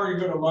you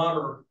gonna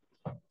monitor?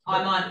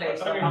 I'm on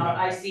Facebook.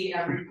 I see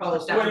every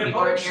post after people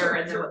are here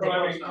and then what they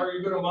post. Are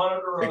you gonna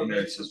monitor?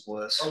 Ignorance is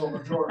bliss. Oh,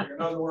 majority.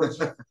 In other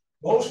words,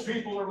 most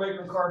people are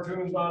making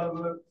cartoons out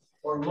of it,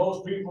 or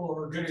most people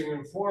are getting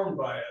informed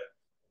by it.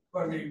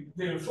 I mean,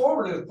 the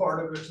informative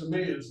part of it to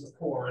me is the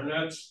core, and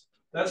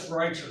that's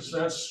righteous.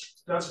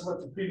 That's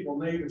what the people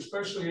need,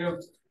 especially if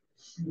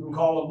you can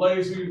call them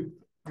lazy, you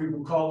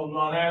can call them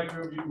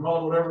non-active, you can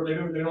call them whatever they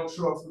do. They don't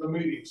show up for the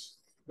meetings.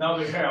 Now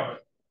they have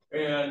it.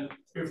 And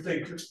if they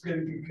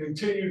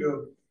continue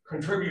to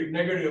contribute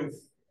negative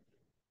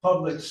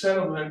public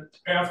sentiment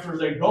after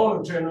they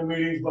don't attend the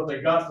meetings, but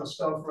they got the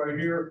stuff right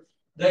here,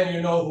 then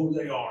you know who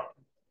they are.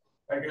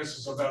 I guess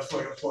is the best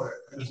way to put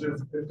it. Is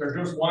if they're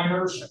just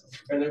whiners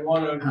and they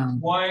want to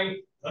whine,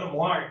 let them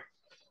whine.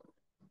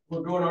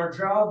 We're doing our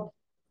job.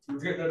 We're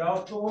getting it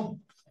out to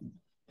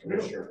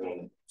them. Sure,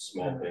 one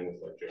small thing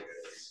with what Joe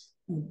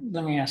did.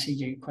 Let me ask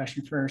CJ a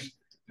question first.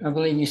 I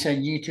believe you said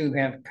YouTube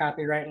have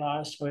copyright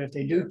laws, so if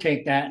they do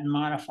take that and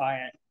modify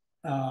it,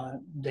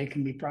 they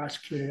can be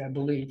prosecuted, I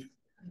believe.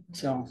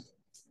 So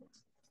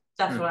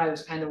that's what I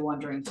was kind of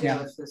wondering too.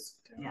 Yeah. If this,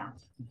 yeah.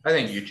 I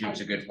think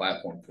YouTube's a good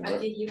platform for I it.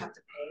 think you have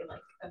to pay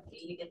like a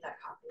fee to get that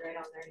copyright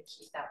on there to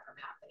keep that from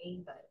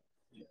happening, but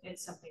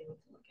it's something we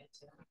can look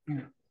into.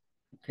 Yeah.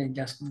 Okay,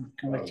 Justin,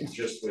 I'll let you.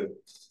 Just with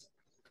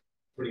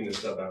putting this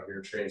stuff out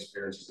here,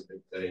 transparency is a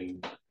big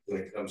thing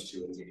when it comes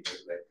to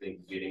engagement. I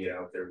think getting it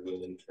out there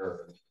will in turn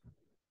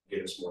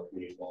get us more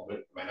community involvement.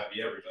 It might not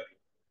be everybody,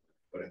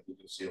 but I think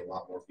you'll see a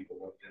lot more people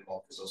want to get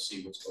involved because they'll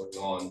see what's going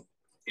on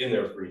in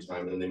their free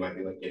time, and then they might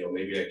be like, you know,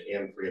 maybe I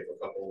can free up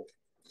a couple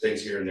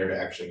things here and there to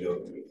actually go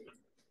to the meeting.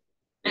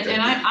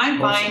 And I'm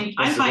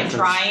fine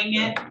trying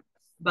it,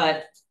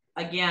 but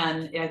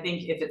again, I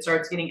think if it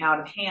starts getting out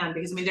of hand,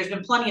 because I mean, there's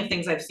been plenty of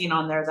things I've seen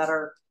on there that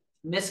are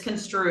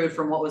misconstrued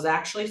from what was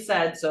actually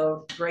said.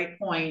 So great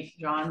point,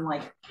 John.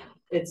 Like,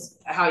 it's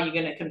how you're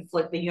going to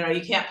conflict. You know,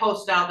 you can't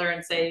post out there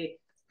and say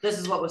this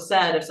is what was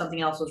said if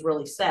something else was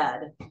really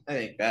said. I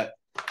think that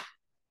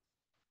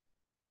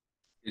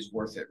is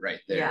worth it right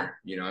there. Yeah.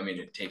 You know, I mean,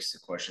 it takes the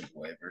questions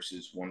away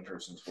versus one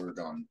person's word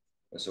on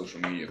a social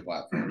media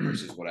platform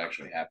versus what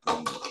actually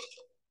happened.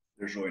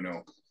 There's really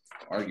no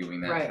arguing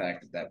that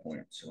fact at that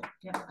point. So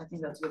yeah, I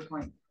think that's a good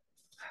point.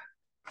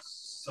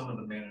 Some of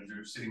the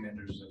managers, city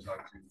managers I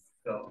talked to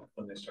felt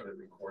when they started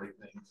recording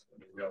things. I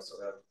mean, we also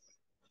have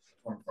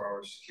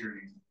 24-hour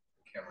security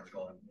cameras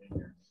going in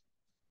here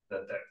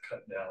that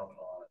cut down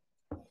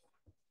on.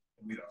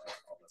 We don't have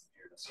a problem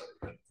here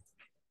necessarily,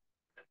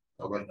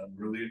 but when I'm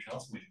really at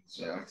council meetings,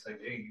 so it's like,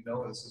 hey, you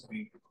know, this is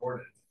being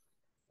recorded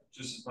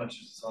just as much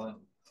as it's on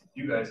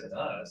you guys and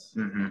us.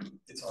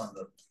 It's on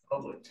the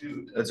public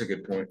too. That's a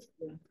good point.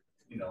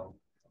 You know,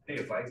 hey,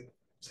 if I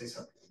say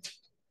something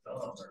dumb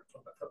or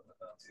put my foot in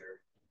the mouth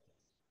here,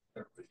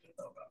 everybody's gonna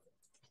know about it.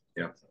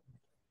 Yeah.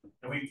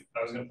 And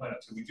I was gonna point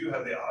out too, we do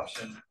have the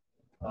option.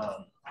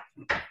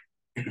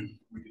 We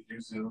could do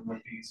Zoom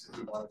with these if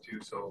we wanted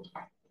to. So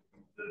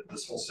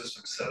this whole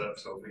system set up.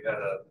 So if we had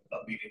a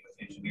meeting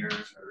with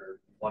engineers or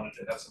wanted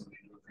to have somebody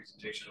do a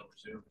presentation over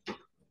Zoom,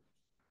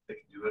 they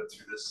can do it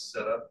through this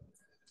setup.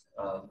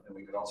 And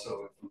we could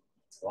also, if we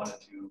wanted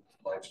to,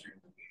 live stream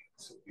the meeting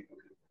so people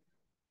could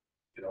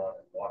get on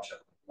and watch it.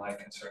 My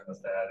concern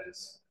with that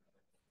is,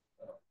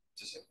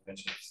 just like you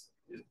mentioned,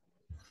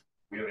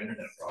 we have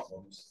internet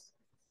problems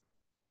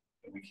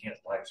and we can't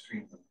live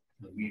stream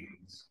the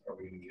meetings. Are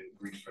we going to get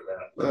grief for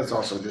that? But that's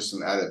also just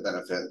an added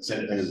benefit.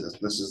 Same thing as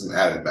this is an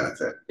added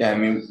benefit. Yeah, I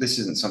mean, this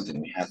isn't something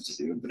we have to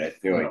do, but I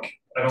feel like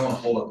I don't want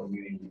to hold up a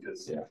meeting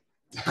because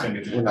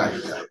We're not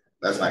gonna,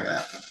 that's not gonna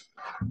happen.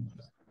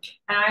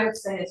 And I would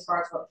say as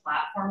far as what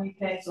platform you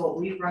pick, so what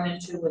we've run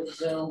into with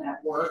Zoom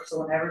at work, so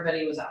when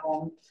everybody was at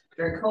home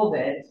during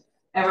COVID,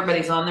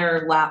 everybody's on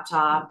their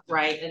laptop,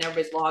 right? And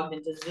everybody's logged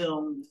into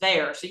Zoom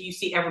there. So you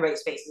see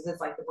everybody's faces.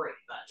 It's like the Brady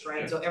Bunch,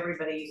 right? So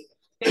everybody's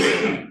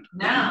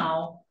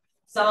now,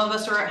 some of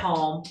us are at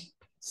home,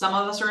 some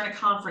of us are in a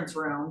conference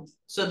room.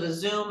 So the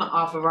Zoom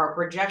off of our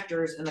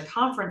projectors in the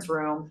conference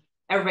room,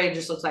 everybody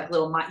just looks like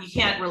little, you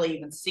can't really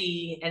even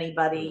see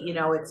anybody, you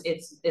know,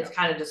 it's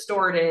kind of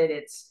distorted.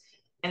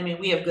 I mean,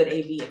 we have good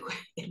AV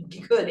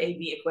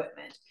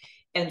equipment.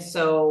 And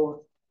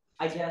so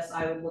I guess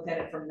I would look at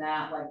it from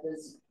that, like,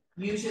 does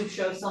YouTube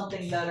show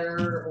something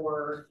better,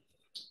 or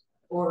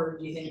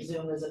do you think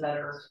Zoom is a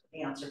better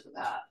answer for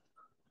that?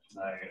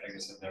 I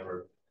guess I've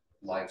never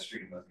live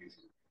streamed on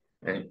YouTube.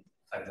 Right.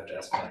 I'd have to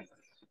ask my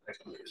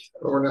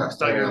But we're not.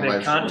 Thought you were a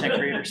big content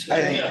creator.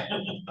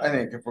 I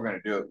think if we're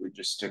gonna do it, we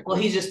just stick. Well,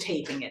 he's just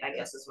taping it, I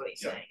guess is what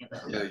he's saying.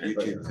 The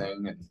YouTube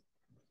thing, and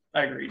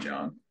I agree,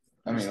 John.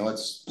 I mean,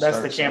 That's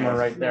the camera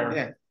right there.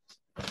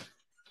 Yeah.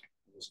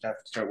 Just have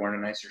to start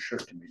wearing a nicer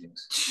shirt to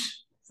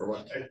meetings. For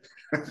what? I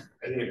think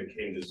if it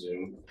came to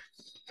Zoom,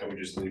 I would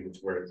just leave it to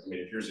where, I mean,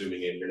 if you're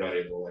zooming in, you're not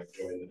able to like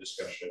join the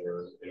discussion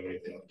or, you know,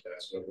 anything like that.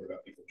 So what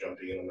about people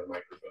jumping in on their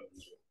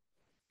microphones?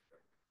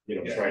 You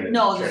know, trying to.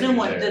 No, the trying to Zoom use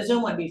one, that. the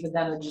Zoom would be for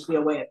them, it'd just be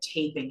a way of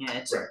taping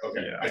it. Right,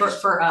 okay. Yeah. I For,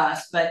 just- for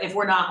us, but if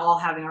we're not all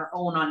having our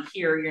own on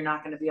here, you're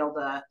not gonna be able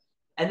to,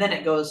 and then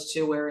it goes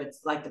to where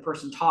it's like the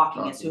person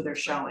talking is who they're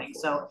showing,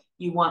 so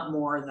you want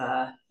more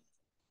the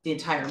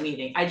entire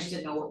meeting. I just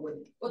didn't know what would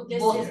Well,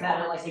 this look is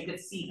better, on like you Zoom. could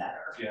see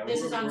better. Yeah,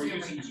 This is on we're Zoom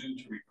using right now. Zoom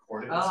to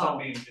record it. It's not Oh.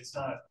 being, it's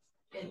not.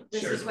 And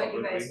this Shared is what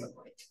you guys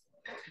publicly.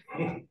 look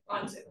like.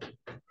 On Zoom.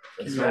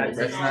 That's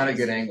not a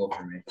good angle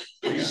for me.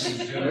 Makes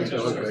me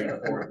look big. I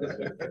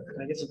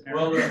guess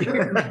Well, I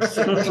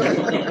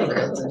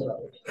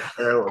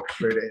look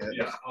straight ahead.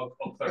 yeah, I'll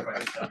clarify.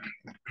 It's not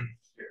being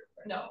shared,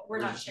 right? No, we're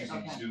not just sharing.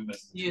 using Okay. Zoom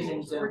as. the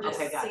Using tool. Zoom. We're just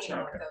Okay, seeing gotcha.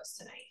 how it goes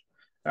tonight.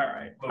 All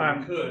right. But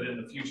we could in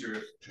the future,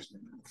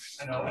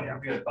 I know, I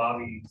think we had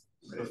Bobby,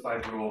 the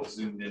 5-year-old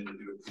zoomed in to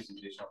do a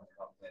presentation on the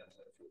comp plan.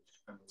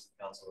 Members of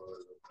the council or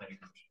the planning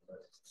commission,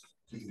 but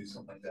we can do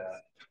something like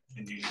that.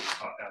 And you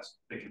just ask,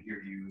 they can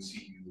hear you,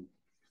 see you.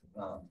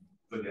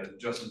 But yeah, to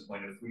Justin's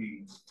point, if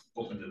we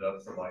opened it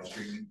up for live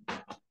streaming,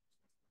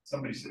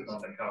 somebody sitting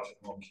on the couch at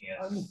home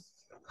can't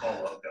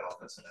call up the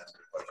office and ask a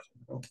question.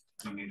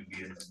 You need to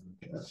be in the.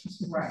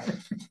 Right.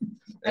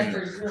 And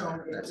for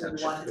Zoom, if you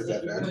want, Is if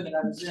that you're bad? doing it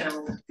on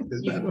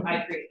Zoom, I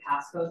create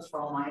passcodes for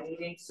all my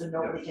meetings, so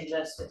nobody can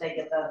just, if they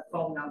get the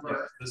phone Yeah,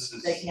 number, this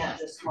is. they can't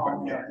just call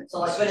me. So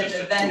like, but if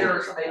a vendor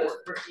or somebody was,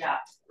 yeah,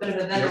 but if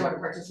a vendor would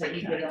participate,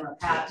 you give them a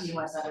pass, you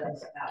must have it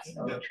as a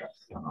passcode.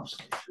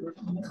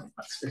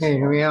 Okay,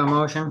 do we have a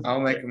motion?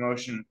 I'll make a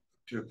motion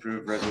to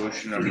approve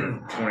resolution number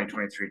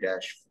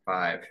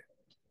 2023-5.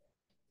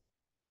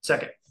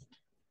 Second.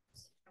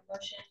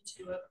 Motion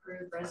to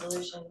approve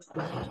resolution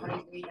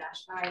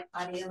 2023-5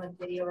 audio and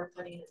video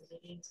recording of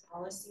meetings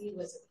policy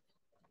was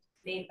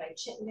made by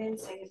Chittenden,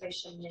 seconded by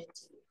Shinminty.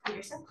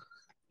 Peterson,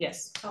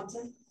 Yes.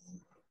 Thompson,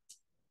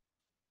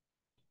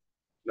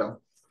 No.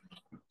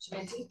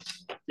 Shinminty,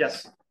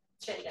 Yes.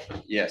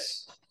 Chittenden.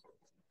 Yes.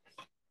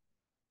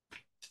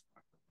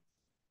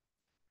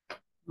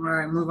 All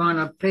right, move on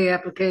to pay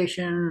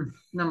application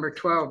number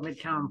 12,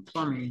 Midtown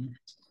Plumbing.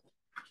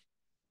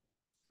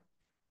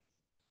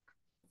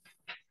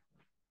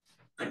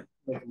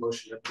 Make a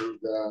motion to approve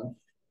the,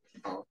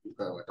 oh, you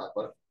probably want to talk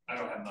about it. I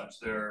don't have much.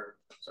 They're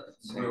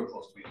real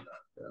close to being done.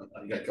 Yeah.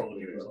 You got a couple of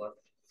years left.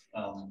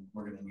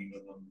 We're gonna meet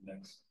with them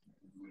next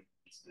week.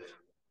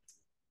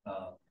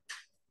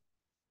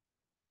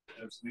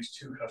 There's at least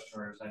 2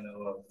 customers I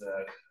know of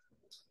that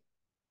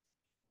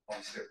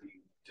obviously are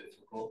being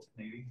difficult,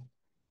 maybe,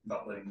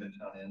 about letting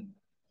Midtown in.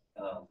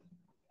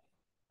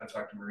 I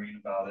talked to Marine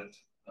about it.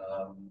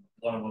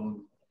 One of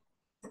them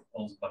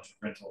owns a bunch of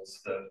rentals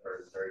that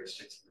are various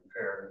states of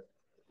repair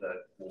that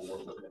will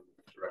work with him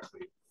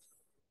directly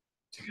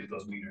to get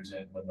those meters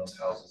in when those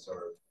houses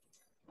are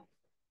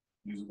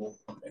usable.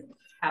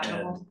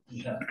 Habitable.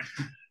 Yeah,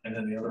 and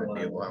then the other Might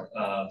be a one,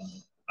 while.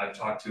 I've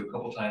talked to a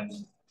couple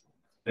times.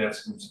 They have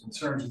some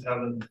concerns with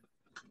having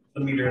the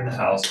meter in the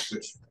house,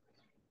 which,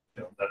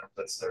 you know,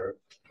 that's their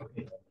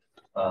opinion.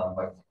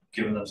 I've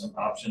given them some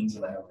options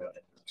and I haven't got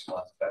any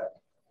response back.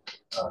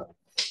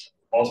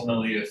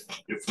 Ultimately, if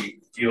we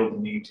feel the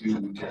need to,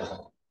 we can,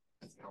 on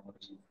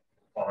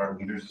our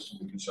meter system,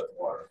 we can shut the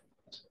water.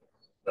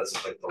 That's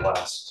like the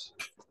last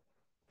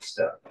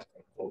step.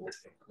 We'll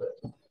take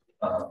it.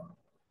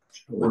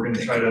 We're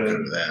gonna try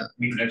to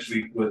meet next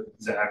week with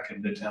Zach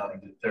and Midtown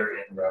and get their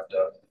end wrapped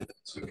up,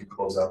 so we can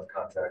close out the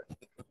contract.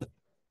 If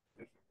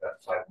we've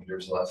got 5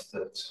 meters left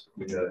that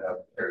we gotta have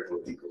Eric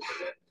with equal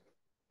for that.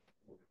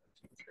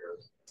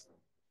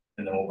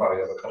 And then we'll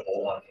probably have a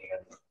couple on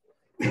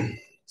hand.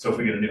 So if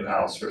we get a new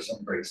house or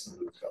something breaks, then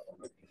we've got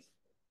one.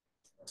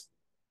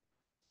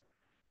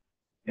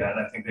 Yeah, and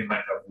I think they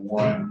might have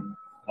one,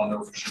 I'll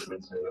know for sure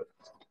Wednesday, but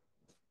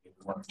maybe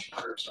 1 or 2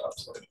 career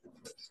stops.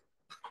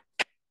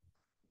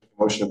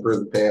 Motion to approve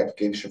the pay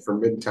application for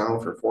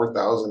Midtown for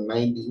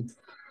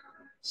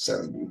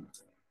 $4,090.70.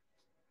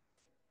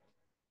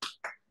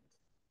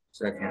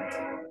 Second.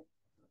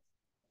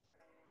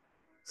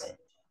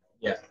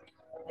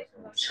 Make a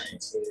motion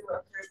to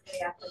approve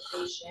the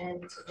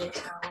application to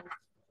Midtown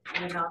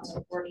in the amount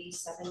of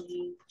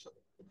 4090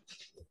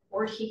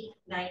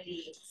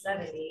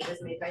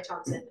 was made by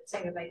Thompson,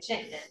 seconded by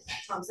Chittenden.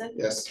 Thompson,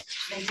 Yes.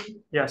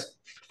 Minty, Yes.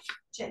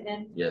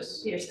 Chittenden,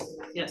 Yes. Peterson.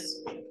 Yes.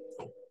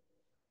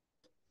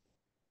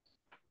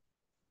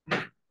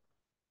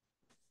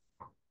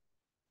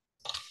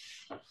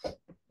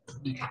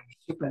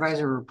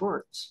 Supervisor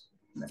reports.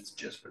 That's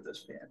just for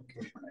this pay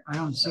application. Right? I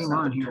don't see them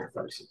on here.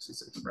 Right.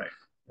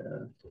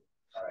 All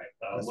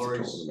right,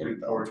 Lori's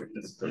report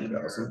is in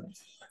her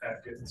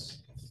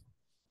packets.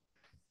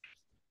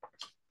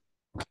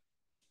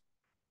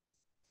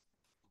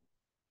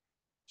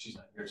 She's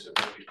not here, so if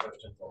there are any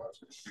questions, I'll ask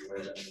her to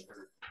relay them to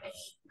her.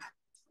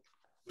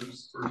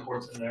 Luke's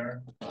reports in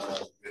there. If you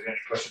have any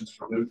questions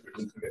for Luke, or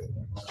Luke,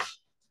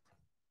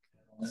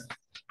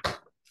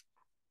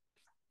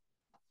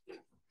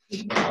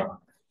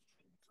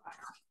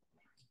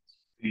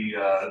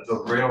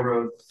 The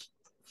railroad,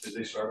 did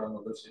they start on the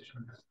lift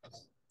station?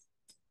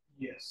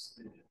 Yes,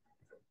 they did.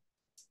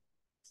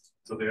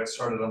 So they got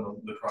started on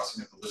the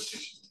crossing at the lift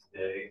station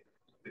today.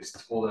 They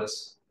told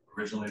us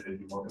originally they'd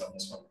be working on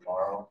this one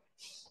tomorrow.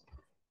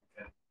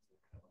 And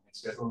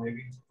schedule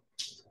maybe?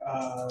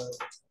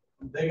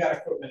 They got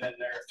equipment in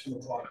there at 2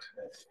 o'clock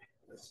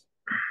today.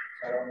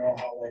 I don't know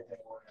how late they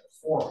were. At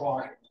 4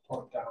 o'clock it was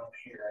put down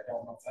here. I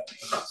don't know if that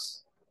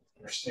means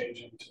they're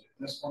staging to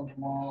this one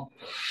tomorrow.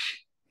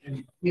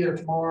 And either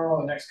tomorrow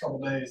or the next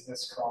couple of days,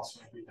 this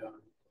crossing will be done.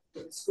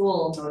 The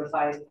school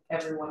notified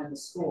everyone in the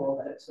school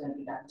that it's gonna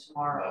be done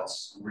tomorrow.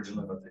 That's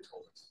originally what they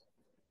told us.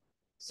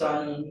 So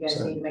I mean, you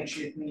guys need to make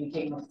sure you're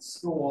communicating with the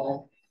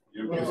school.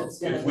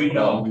 If we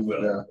know, we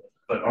will. Yeah.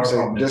 But our So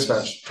problem is-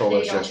 dispatch told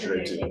They us don't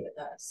yesterday communicate too, with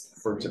us.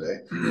 for today,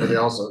 but they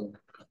also,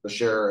 the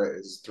sheriff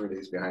is 3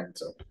 days behind,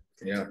 so.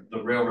 Yeah.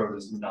 The railroad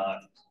is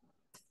not,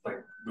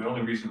 like, the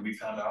only reason we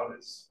found out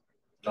is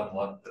dumb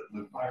luck that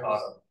Luke I caught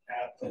was him.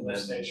 at the And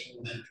lift then- station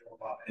and drove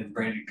by. And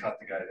Brandy caught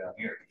the guy down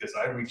here, because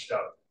I reached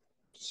out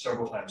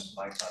several times to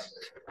my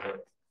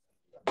contact.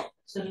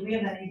 So do we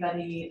have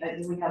anybody,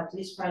 do we have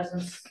police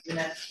presence the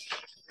next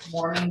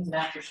mornings and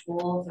after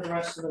school for the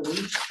rest of the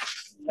week?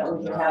 That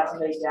we can have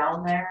somebody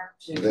down there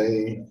to,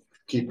 They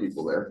keep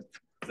people there.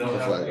 They'll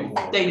have Flag 'em.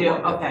 people- They do,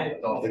 okay.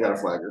 They got a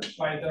flagger.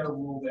 By their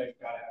rule, they've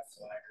got to have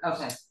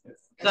flaggers. Okay. If-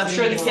 so I'm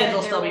sure the kids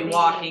will still be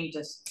walking,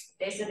 just,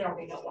 They said there will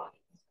be no walking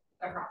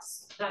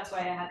across. That's why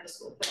I had the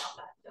school put out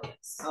that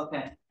notice. okay,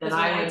 then Because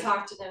when I would.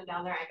 talked to them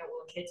down there, I go,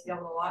 will the kids be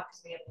able to walk?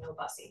 Because we have no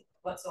busing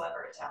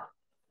whatsoever in town.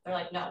 They're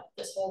like, no,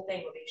 this whole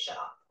thing will be shut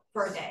off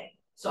for a day.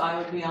 So I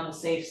would be on the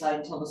safe side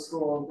until the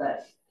school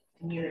that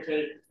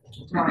communicate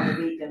tomorrow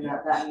the week and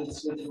that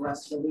needs to be the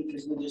rest of the week,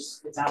 because we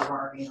just, it's out of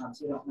our hands,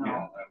 we don't Yeah,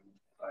 know.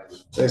 I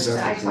They I said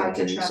they're talked to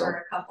communicating, so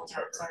Trevor a couple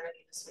times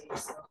already this week,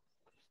 so.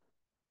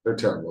 they're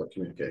terrible at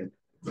communicating.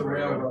 The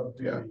railroad,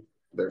 Yeah.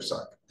 They're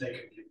suck. they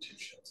could give 2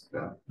 shits.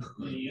 Yeah.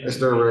 The It's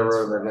their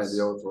railroad, they're gonna us.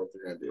 deal with what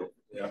they're gonna deal.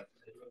 Yeah.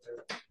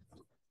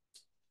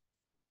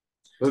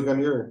 Look on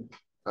your,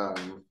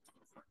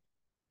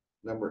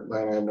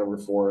 line item number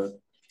 4.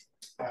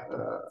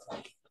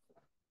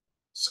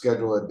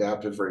 Schedule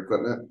adapted for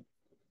equipment.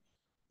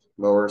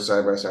 Mower,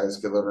 side-by-side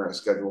skid loader, and a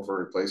schedule for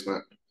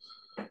replacement.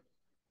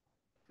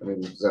 I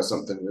mean, is that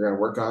something you're gonna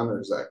work on, or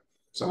is that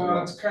something Well,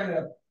 else? it's kind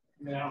of,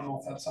 I mean, I don't know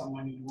if that's something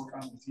I need to work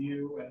on with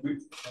you and.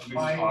 We've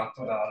Mike, talked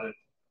but- about it.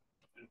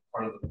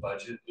 Part of the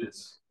budget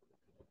is,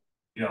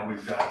 you know,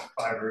 we've got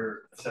 5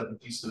 or 7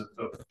 pieces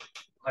of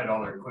high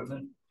dollar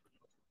equipment.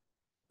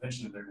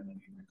 Eventually, they're gonna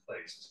need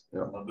replaced.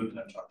 Yeah. What Luke and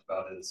I talked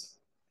about is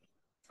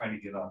trying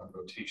to get on a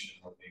rotation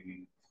where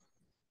maybe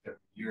every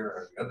year or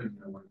every other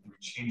year, we're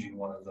changing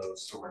one of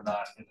those, so we're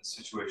not in a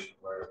situation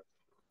where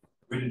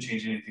we didn't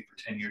change anything for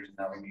 10 years and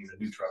now we need a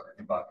new truck,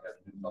 a new bobcat,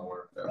 a new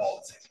mower, all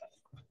at the same time.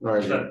 No, I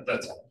agree.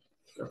 That's all.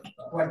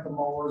 Like the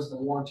mowers, the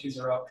warranties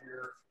are up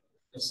here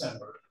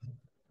December.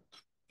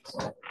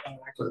 So,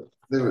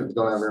 They don't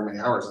have very many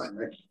hours on,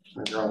 right?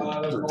 They're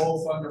on they're 30.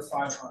 both under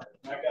 500.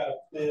 I got a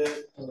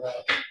bid for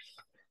that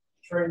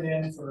trade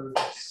in for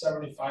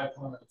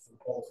 7,500 for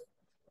both.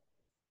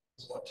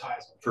 Is what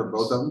ties them. For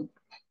both of them,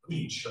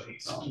 Each,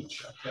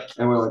 yeah.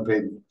 and we only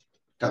paid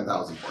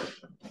 10,000 for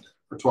it,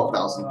 for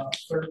 12,000.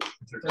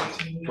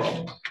 13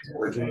 12. is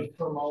what we paid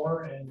per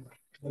mower, and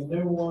the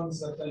new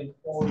ones that they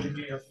ordered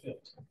me are 50,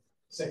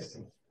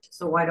 60.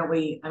 So why don't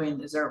we, I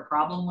mean, is there a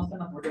problem with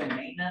them if we're doing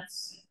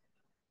maintenance?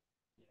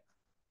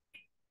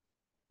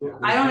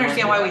 I don't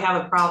understand why we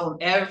have a problem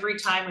every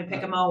time we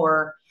pick a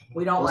mower,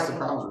 we don't What's like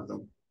the a problem mower. with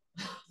them?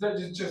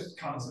 They're just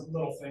constant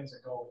little things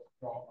that go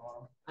wrong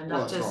on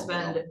Enough to What's wrong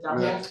spend with double.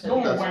 them? them.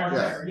 Normal wear and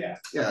Yeah. tear, yeah.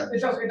 Yeah, It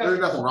doesn't there's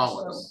nothing wrong cost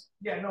with them. us-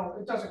 Yeah, no,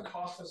 it doesn't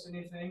cost us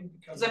anything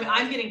because. 'Cause I mean,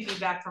 I'm getting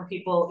feedback from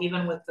people,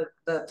 even with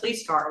the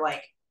police car,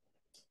 like,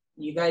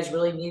 you guys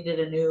really needed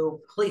a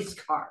new police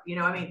car, you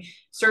know, I mean,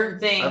 certain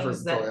I've heard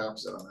things totally that,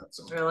 opposite on that,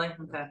 so. really,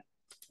 okay.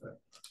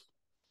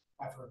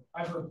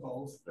 I've heard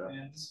both Yeah.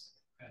 ends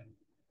and.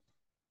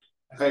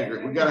 I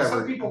agree. We gotta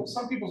have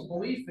Some people's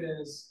belief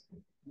is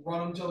run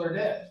them till they're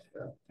dead.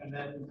 Yeah. And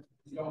then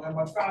you don't have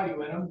much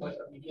value in them, but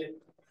you get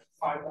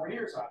 5 more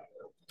years out of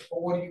it.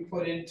 But what do you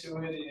put into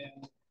it in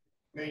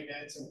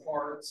maintenance and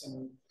parts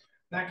and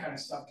that kind of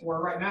stuff, to where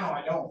right now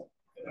I don't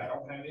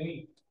have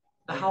any.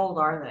 How old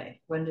are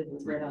they? When did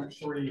we get on?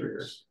 3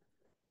 years.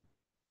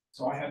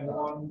 So I had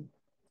one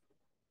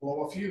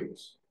blow a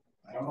fuse.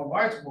 I don't know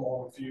why it's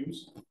blowing a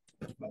fuse,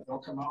 but they'll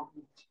come out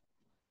and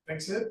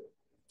fix it.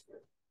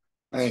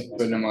 I think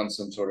putting them on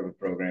some sort of a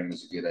program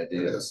is a good It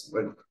idea. is,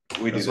 but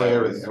We do that's why that.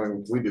 everything, I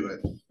mean, we do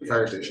it, the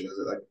fire station does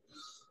it, like.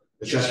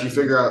 It's just you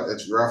figure out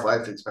it's rough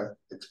life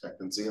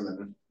expectancy and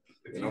then,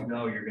 If you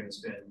know you're gonna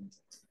spend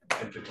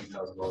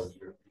 $10,000-$15,000 a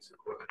year on piece of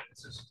equipment,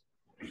 it's just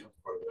becomes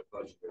part of the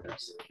budget.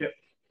 Yep.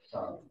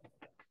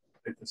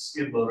 If the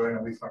skid loader, I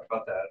know we talked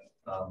about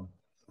that,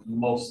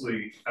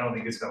 mostly, I don't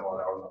think it's got a lot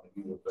of hours on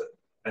the unit, but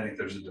I think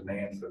there's a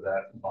demand for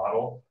that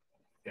model.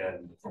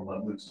 And from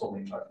what Luke's told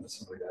me, talking to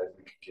some of the guys,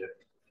 we could get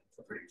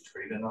a pretty good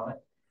trade in on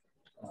it.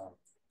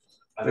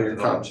 I For your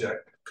think I'll check.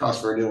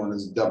 cost for a new one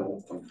is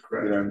double. You know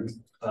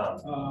what I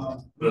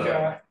mean? We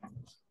got,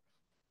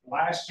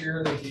 last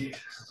year, they gave,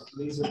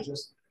 these are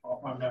just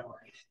off my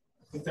memory.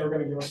 I think they were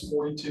gonna give us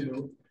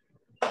 42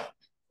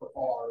 for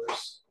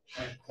ours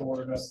and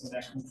quoted us the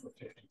next one for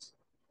 52.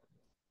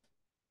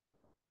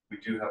 We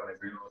do have an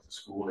agreement with the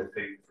school. They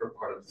pay for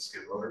part of the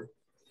skid loader.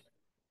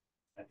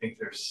 I think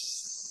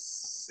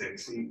there's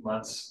 6-8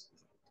 months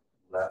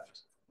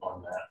left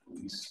on that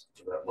lease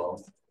for that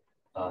loan.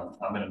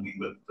 I'm going to meet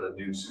with the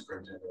new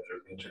superintendent or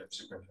the interim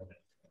superintendent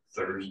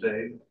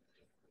Thursday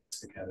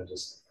to kind of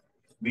just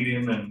meet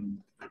him and,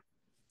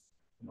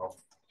 you know,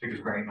 pick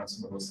his brain on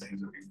some of those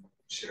things that we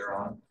share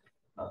on.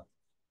 But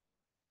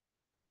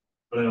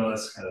I know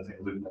that's the kind of thing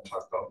Luke and I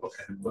talk about, what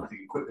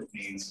the equipment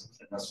needs,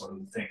 and that's one of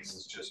the things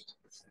is just,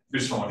 we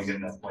just don't want to get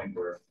in that point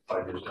where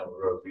 5 years down the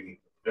road, we need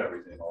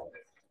everything all day.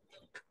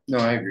 No,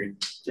 I agree.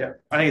 Yeah,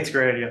 I think it's a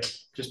great idea.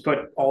 Just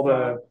put all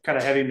the kind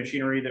of heavy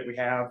machinery that we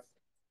have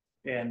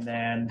and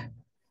then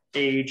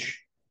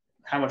age,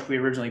 how much we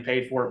originally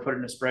paid for it, put it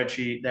in a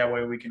spreadsheet. That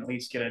way we can at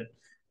least get a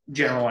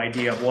general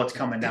idea of what's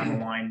coming down the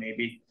line,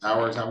 maybe.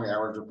 Hours, how many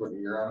hours are putting a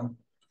year on them?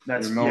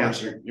 That's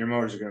your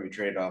mowers are gonna be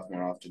traded off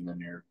more often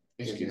than your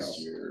skid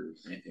steer or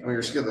anything. I mean,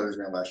 your skid loader's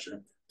gonna last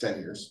you 10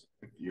 years.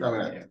 Probably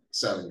not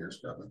 7 years,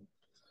 probably.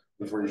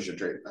 Before you should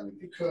trade it. I mean,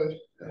 You could,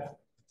 yeah.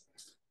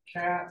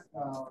 Cat,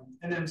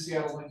 NMC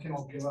out of Lincoln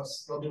will give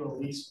us, they'll do a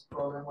lease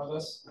program with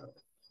us,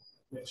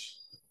 which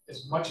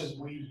as much as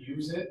we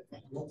use it,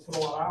 we'll put a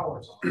lot of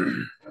hours on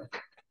it.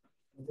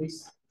 At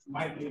least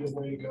might be the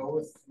way to go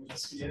with the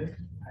skid.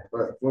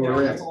 but when we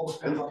were in, All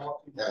depends on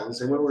what people yeah, want.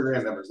 so when we were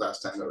in numbers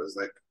last time, it was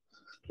like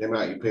the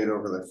amount you paid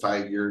over the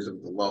 5 years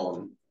of the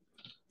loan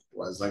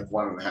was like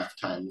 1.5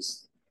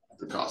 times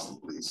the cost of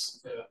the lease.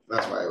 Yeah.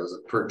 That's why it was a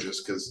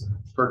purchase, because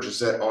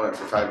purchase it, own it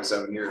for 5 to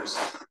 7 years,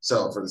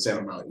 sell it for the same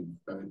amount.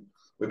 I mean,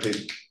 we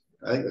paid,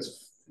 I think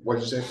it's, what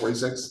did you say,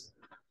 46?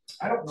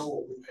 I don't know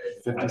what we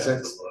paid.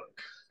 56?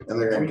 And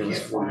they're gonna We give us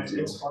can't find,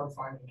 42. it's hard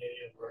finding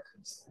any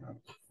records.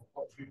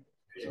 What we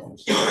paid. I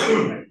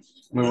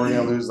mean, we're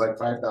gonna lose like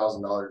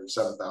 $5,000 or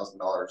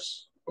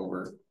 $7,000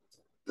 over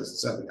this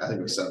 7, I think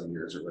it was 7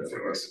 years or whatever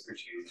it was.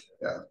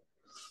 Yeah.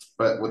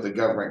 But with the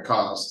government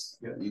cost,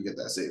 you get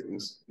that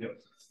savings. Yep.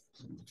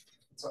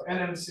 So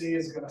NMC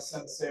is gonna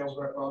send sales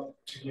rep up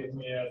to give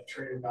me a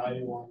trade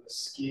value on the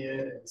skid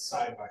and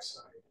side by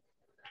side.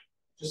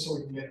 Just so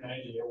we can get an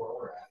idea where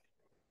we're at.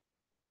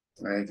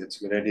 I think that's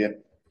a good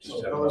idea.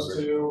 So those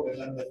two and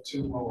then the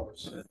 2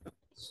 mowers.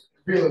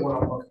 Really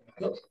what I'm looking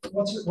at.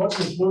 What's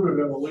included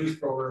in the lease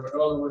program? In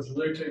other words,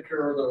 they take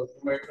care of the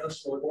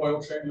maintenance, the oil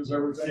changes,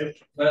 everything.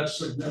 That's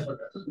significant.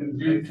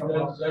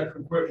 That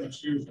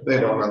equipment's used.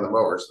 They don't run the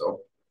mowers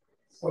though.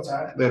 What's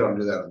that? They don't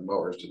do that on the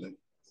mowers, do they?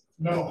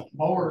 No,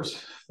 mowers,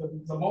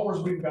 the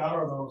mowers we've got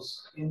are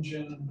those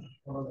engine,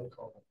 what are they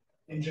called?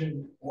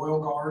 Engine oil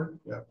guard.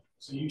 Yeah.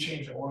 So you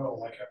change the oil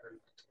like every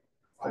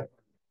 5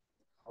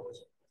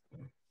 hours.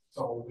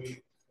 So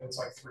it's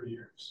like 3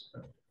 years.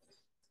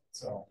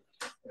 So,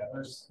 yeah,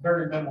 there's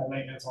very minimal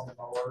maintenance on the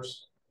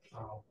mowers.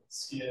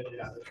 Skid,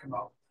 yeah, they come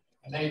up.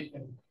 And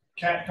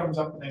Cat comes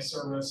up and they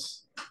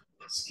service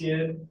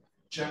skid,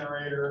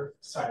 generator,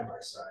 side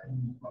by side.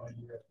 On a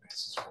yearly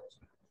basis.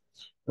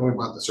 And we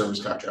bought the service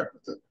contract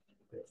with it.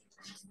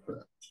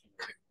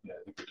 Yeah, I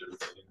think we did a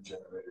new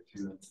generator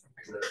too.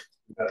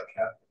 We got a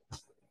cap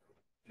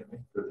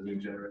for the new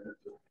generator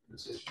for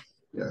this issue.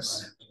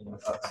 Yes.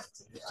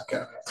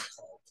 Okay.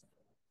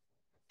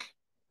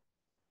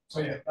 So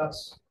yeah,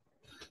 that's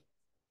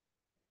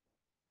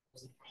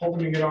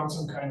hoping to get on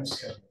some kind of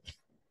schedule.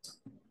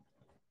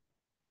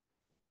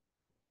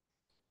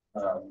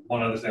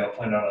 One other thing I'll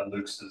point out on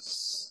Luke's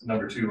is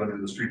number 2 under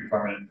the street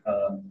department,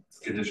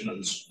 condition of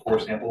the core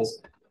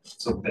samples.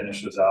 So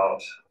finish was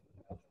out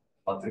a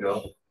month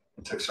ago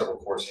and took several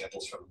core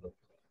samples from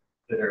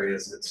the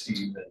areas that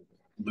Steve and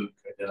Luke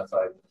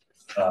identified.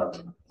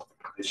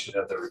 They should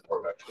have their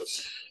report back to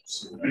us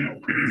soon.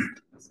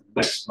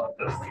 Next month,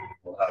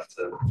 we'll have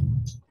to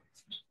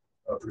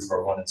approve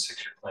our 1 and 6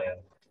 year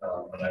plan.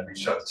 And I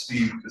reached out to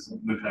Steve because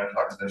Luke and I are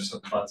talking, there's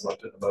some funds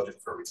left in the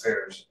budget for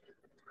repairs.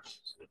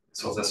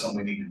 So if that's something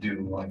we need to do,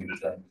 we want to get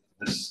it done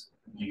this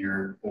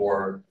year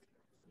or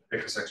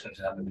pick a section of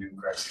town to do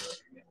crack sealing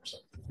again or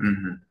something.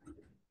 Mm-hmm.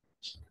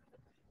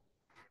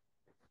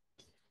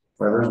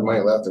 Well, there's money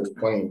left, there's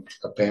plenty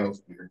of panels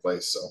to be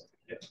replaced, so.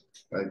 Yeah.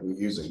 I think we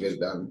use it, get it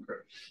done.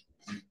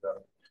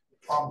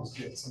 Problem is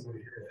getting somebody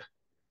here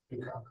to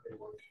do concrete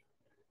work.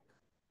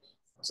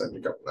 I'll send you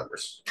a couple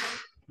numbers.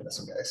 Got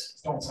some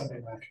guys. Don't send me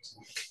back.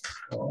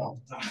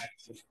 No, not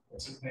active.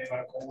 What's his name?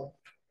 I call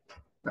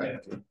Right.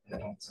 it. Yeah,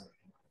 don't send me.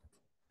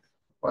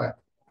 Why?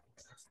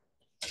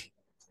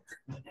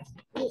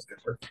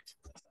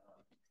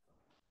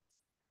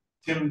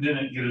 Tim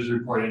didn't get his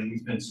report in.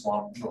 He's been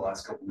swamped the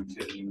last couple of weeks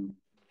getting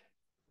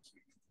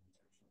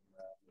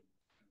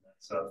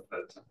stuff,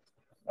 but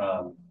I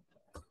know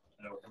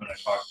when I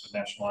talked to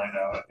National Line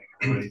out, I think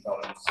everybody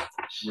thought it was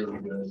really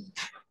good.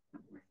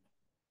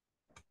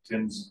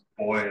 Tim's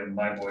boy and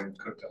my boy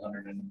cooked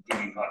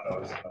 180 hot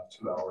dogs in about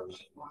 2 hours.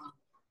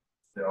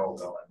 they're all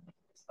going.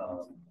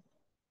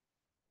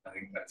 I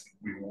think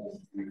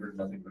we heard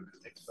nothing but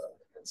good things about it.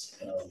 It's,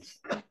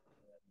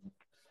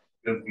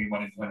 the other thing you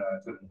wanted to point out, I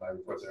put in my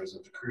report there is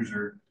that the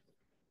cruiser,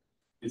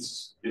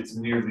 it's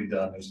nearly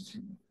done. There's a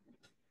few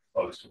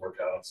bugs to work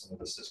out on some of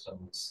the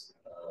systems,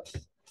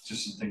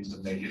 just some things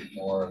to make it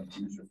more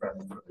user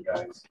friendly for the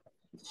guys.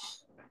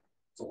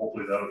 So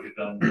hopefully that'll get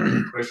done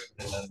really quick,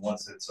 and then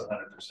once it's 100%,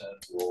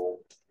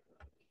 we'll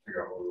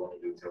figure out what we want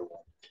to do with the old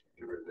one,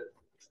 get rid of it.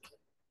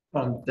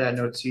 On that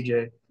note,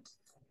 CJ,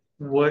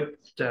 what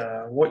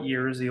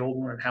year is the old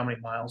one and how many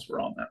miles were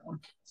on that one?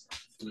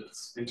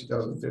 It's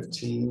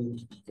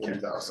 2015,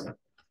 40,000.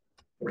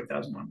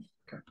 40,000 miles.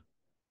 Okay.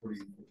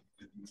 40,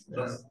 Yeah.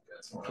 That's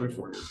 40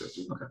 or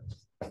 50. Okay.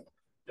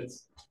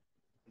 It's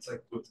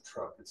like with the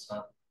truck, it's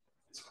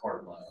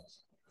hard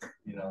miles,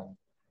 you know.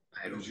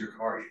 It was your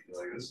car, you'd be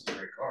like, this is a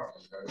great car.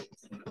 It's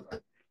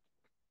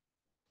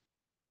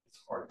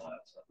hard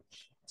miles on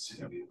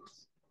city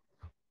vehicles.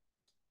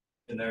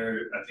 And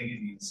there, I think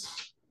it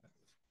needs a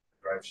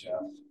drive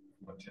shaft,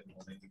 110 and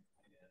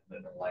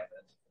then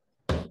alignment.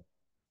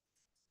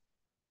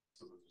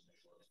 So those are things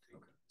we'll take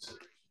into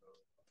consideration.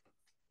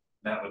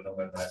 Matt would know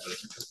better than I, but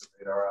if we took the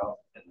radar out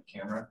and the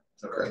camera,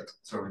 is that right?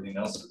 So everything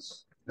else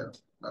is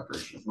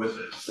operation with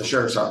it. The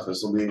sheriff's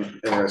office will be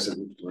interested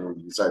in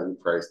deciding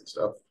price and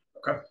stuff.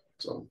 Okay.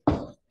 So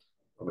I'll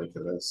make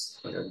it as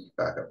like a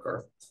backup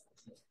car.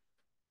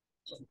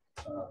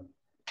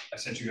 I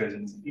sent you guys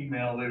an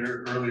email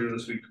earlier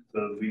this week.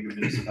 The League of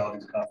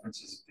Municipalities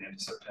Conference is at the end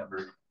of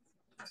September.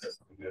 That's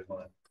something you guys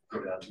want to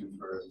go down to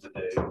for the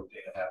day and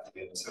a half at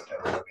the end of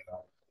September. Let me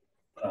know.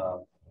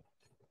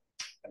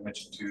 I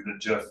mentioned too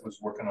that Jeff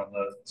was working on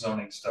the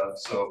zoning stuff.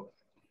 So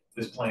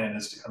his plan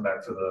is to come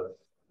back for the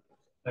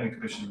planning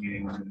commission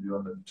meeting we're going to do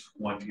on the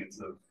 20th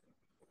of,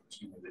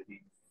 the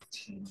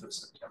 18th of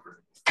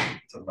September.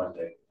 It's a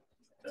Monday,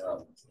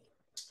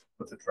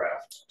 with a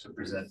draft to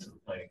present to the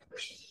planning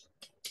commission.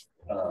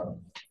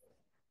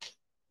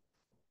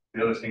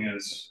 The other thing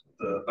is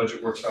the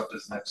budget workshop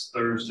is next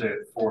Thursday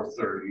at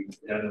 4:30.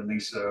 Ed and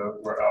Lisa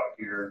were out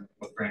here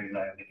with Brandy and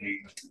I on the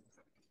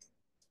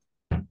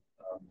 8th.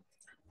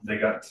 They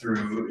got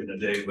through in a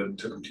day, but it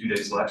took them 2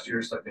 days last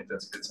year, so I think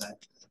that's a good sign.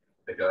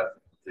 They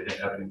didn't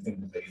have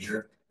anything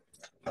major.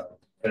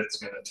 It's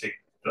going to take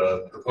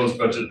the proposed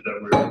budget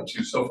that we're up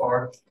to so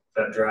far,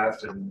 that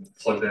draft, and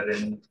plug that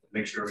in,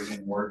 make sure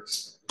everything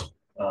works.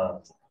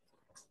 Ed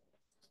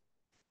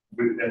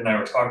and I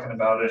were talking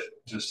about it,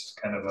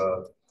 just kind of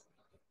a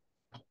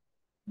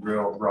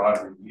real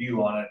broad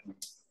review on it. We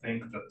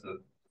think that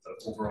the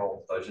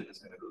overall budget is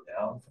going to go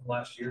down from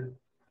last year,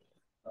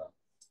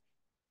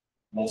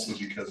 mostly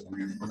because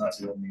we're not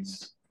doing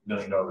these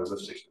 $1 million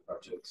lift station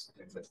projects,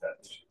 things like that.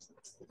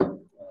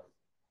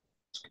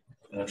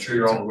 And I'm sure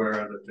you're all aware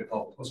that the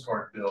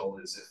postcard bill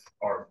is if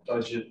our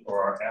budget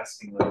or our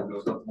asking level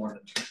goes up more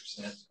than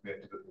 2%, we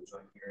have to go to a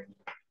joint hearing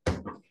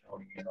with the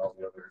county and all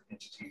the other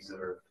entities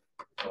that are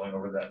going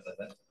over that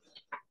limit.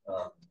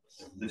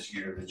 This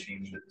year they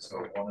changed it,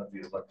 so one of the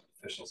elected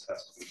officials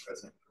has to be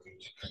present for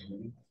each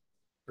community,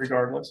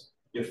 regardless.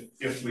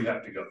 If we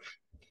have to go.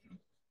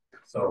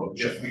 So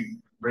if we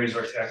raise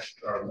our tax,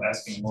 or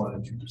asking more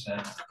than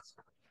 2%,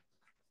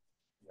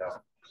 yeah,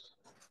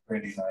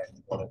 Randy and I,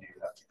 one of you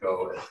have to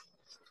go.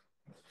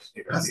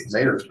 That's the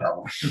mayor's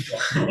problem.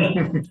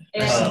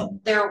 And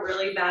they're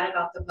really bad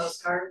about the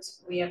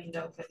postcards. We have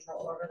no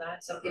control over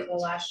that. So people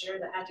last year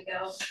that had to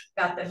go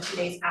got them 2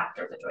 days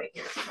after the joint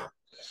hearing.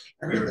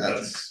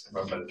 That's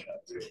run by the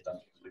county.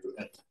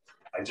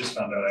 I just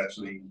found out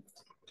actually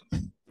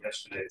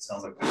yesterday, it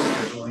sounds like they're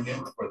scheduling it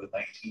for the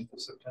 19th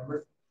of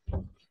September,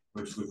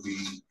 which would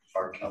be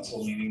our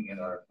council meeting and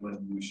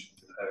when we should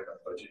have our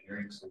budget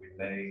hearing. So we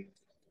may,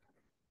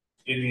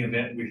 in the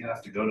event we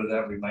have to go to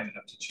that, we might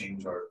have to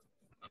change our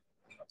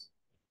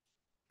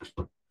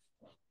council.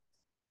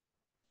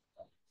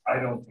 I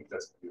don't think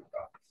that's going to be a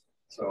problem.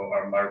 So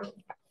my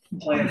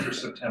plan for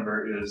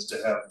September is to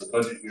have the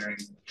budget hearing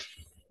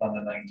on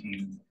the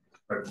 19th,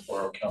 right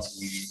before our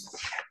council meeting.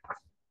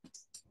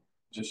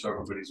 Just so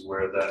everybody's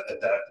aware that at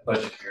that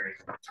budget hearing.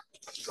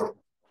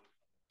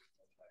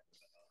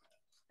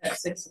 At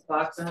 6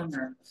 o'clock then,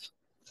 or?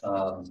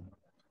 No,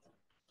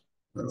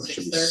 it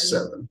should be 6:30?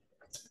 7.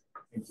 I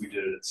think we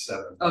did it at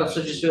 7. Oh,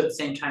 so just do it at the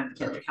same time to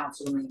get the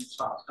council meeting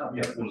spot. Oh.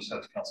 Yeah, we'll just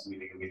have the council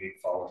meeting immediately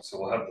following. So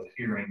we'll have the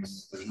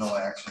hearings. There's no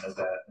action at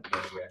that, and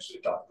then we actually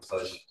adopt the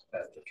budget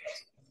at the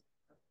council.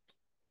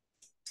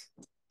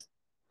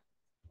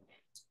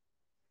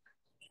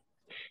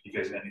 You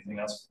guys have anything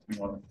else we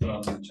want to put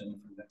on the agenda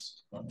for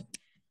next month?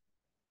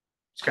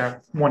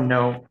 Scott,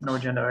 no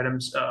agenda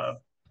items.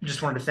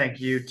 Just wanted to thank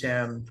you,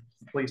 Tim,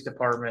 the police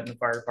department, and the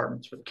fire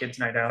departments for the kids'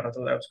 night out. I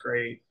thought that was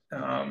great.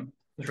 It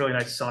was really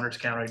nice of Saunders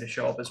County to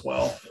show up as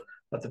well.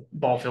 But the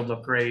ball field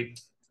looked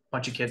great.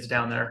 Bunch of kids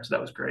down there, so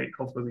that was great.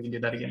 Hopefully we can do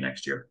that again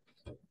next year.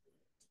 Tim's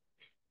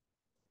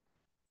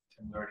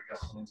already got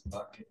plans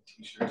about getting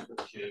t-shirts for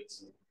the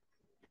kids and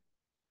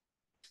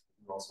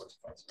all sorts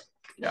of fun stuff.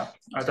 Yeah,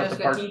 I thought the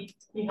part.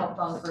 He helped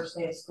on the first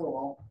day of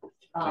school.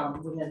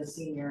 we had a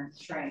senior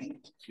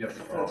train Yep.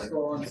 for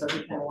school, and so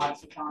we kind of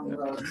watched the county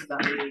roads so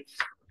that we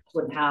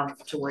wouldn't have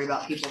to worry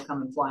about people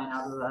coming flying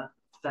out of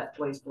that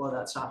place below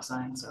that stop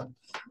sign, so.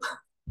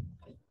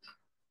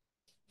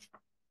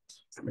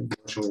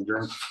 Should we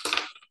adjourn?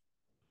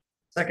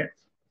 Second.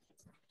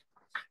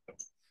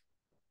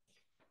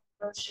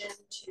 Motion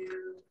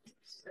to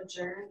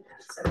adjourn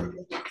at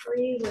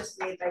 7:53 was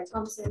made by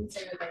Thompson,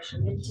 seconded by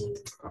Schmidt,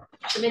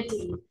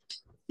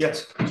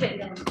 Yes.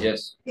 Chittenden,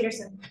 Yes.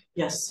 Peterson,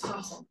 Yes.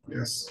 Thompson.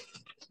 Yes.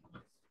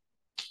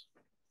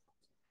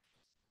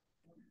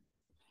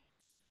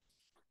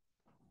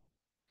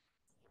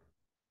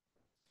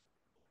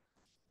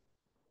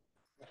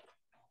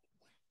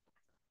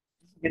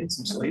 Getting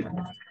some sleep.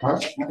 Huh?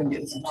 You've been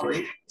getting some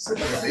sleep.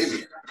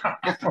 Maybe.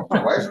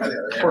 My wife's on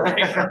the other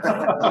hand.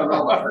 I don't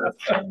know about her.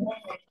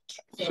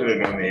 Should have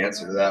known the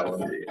answer to that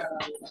one.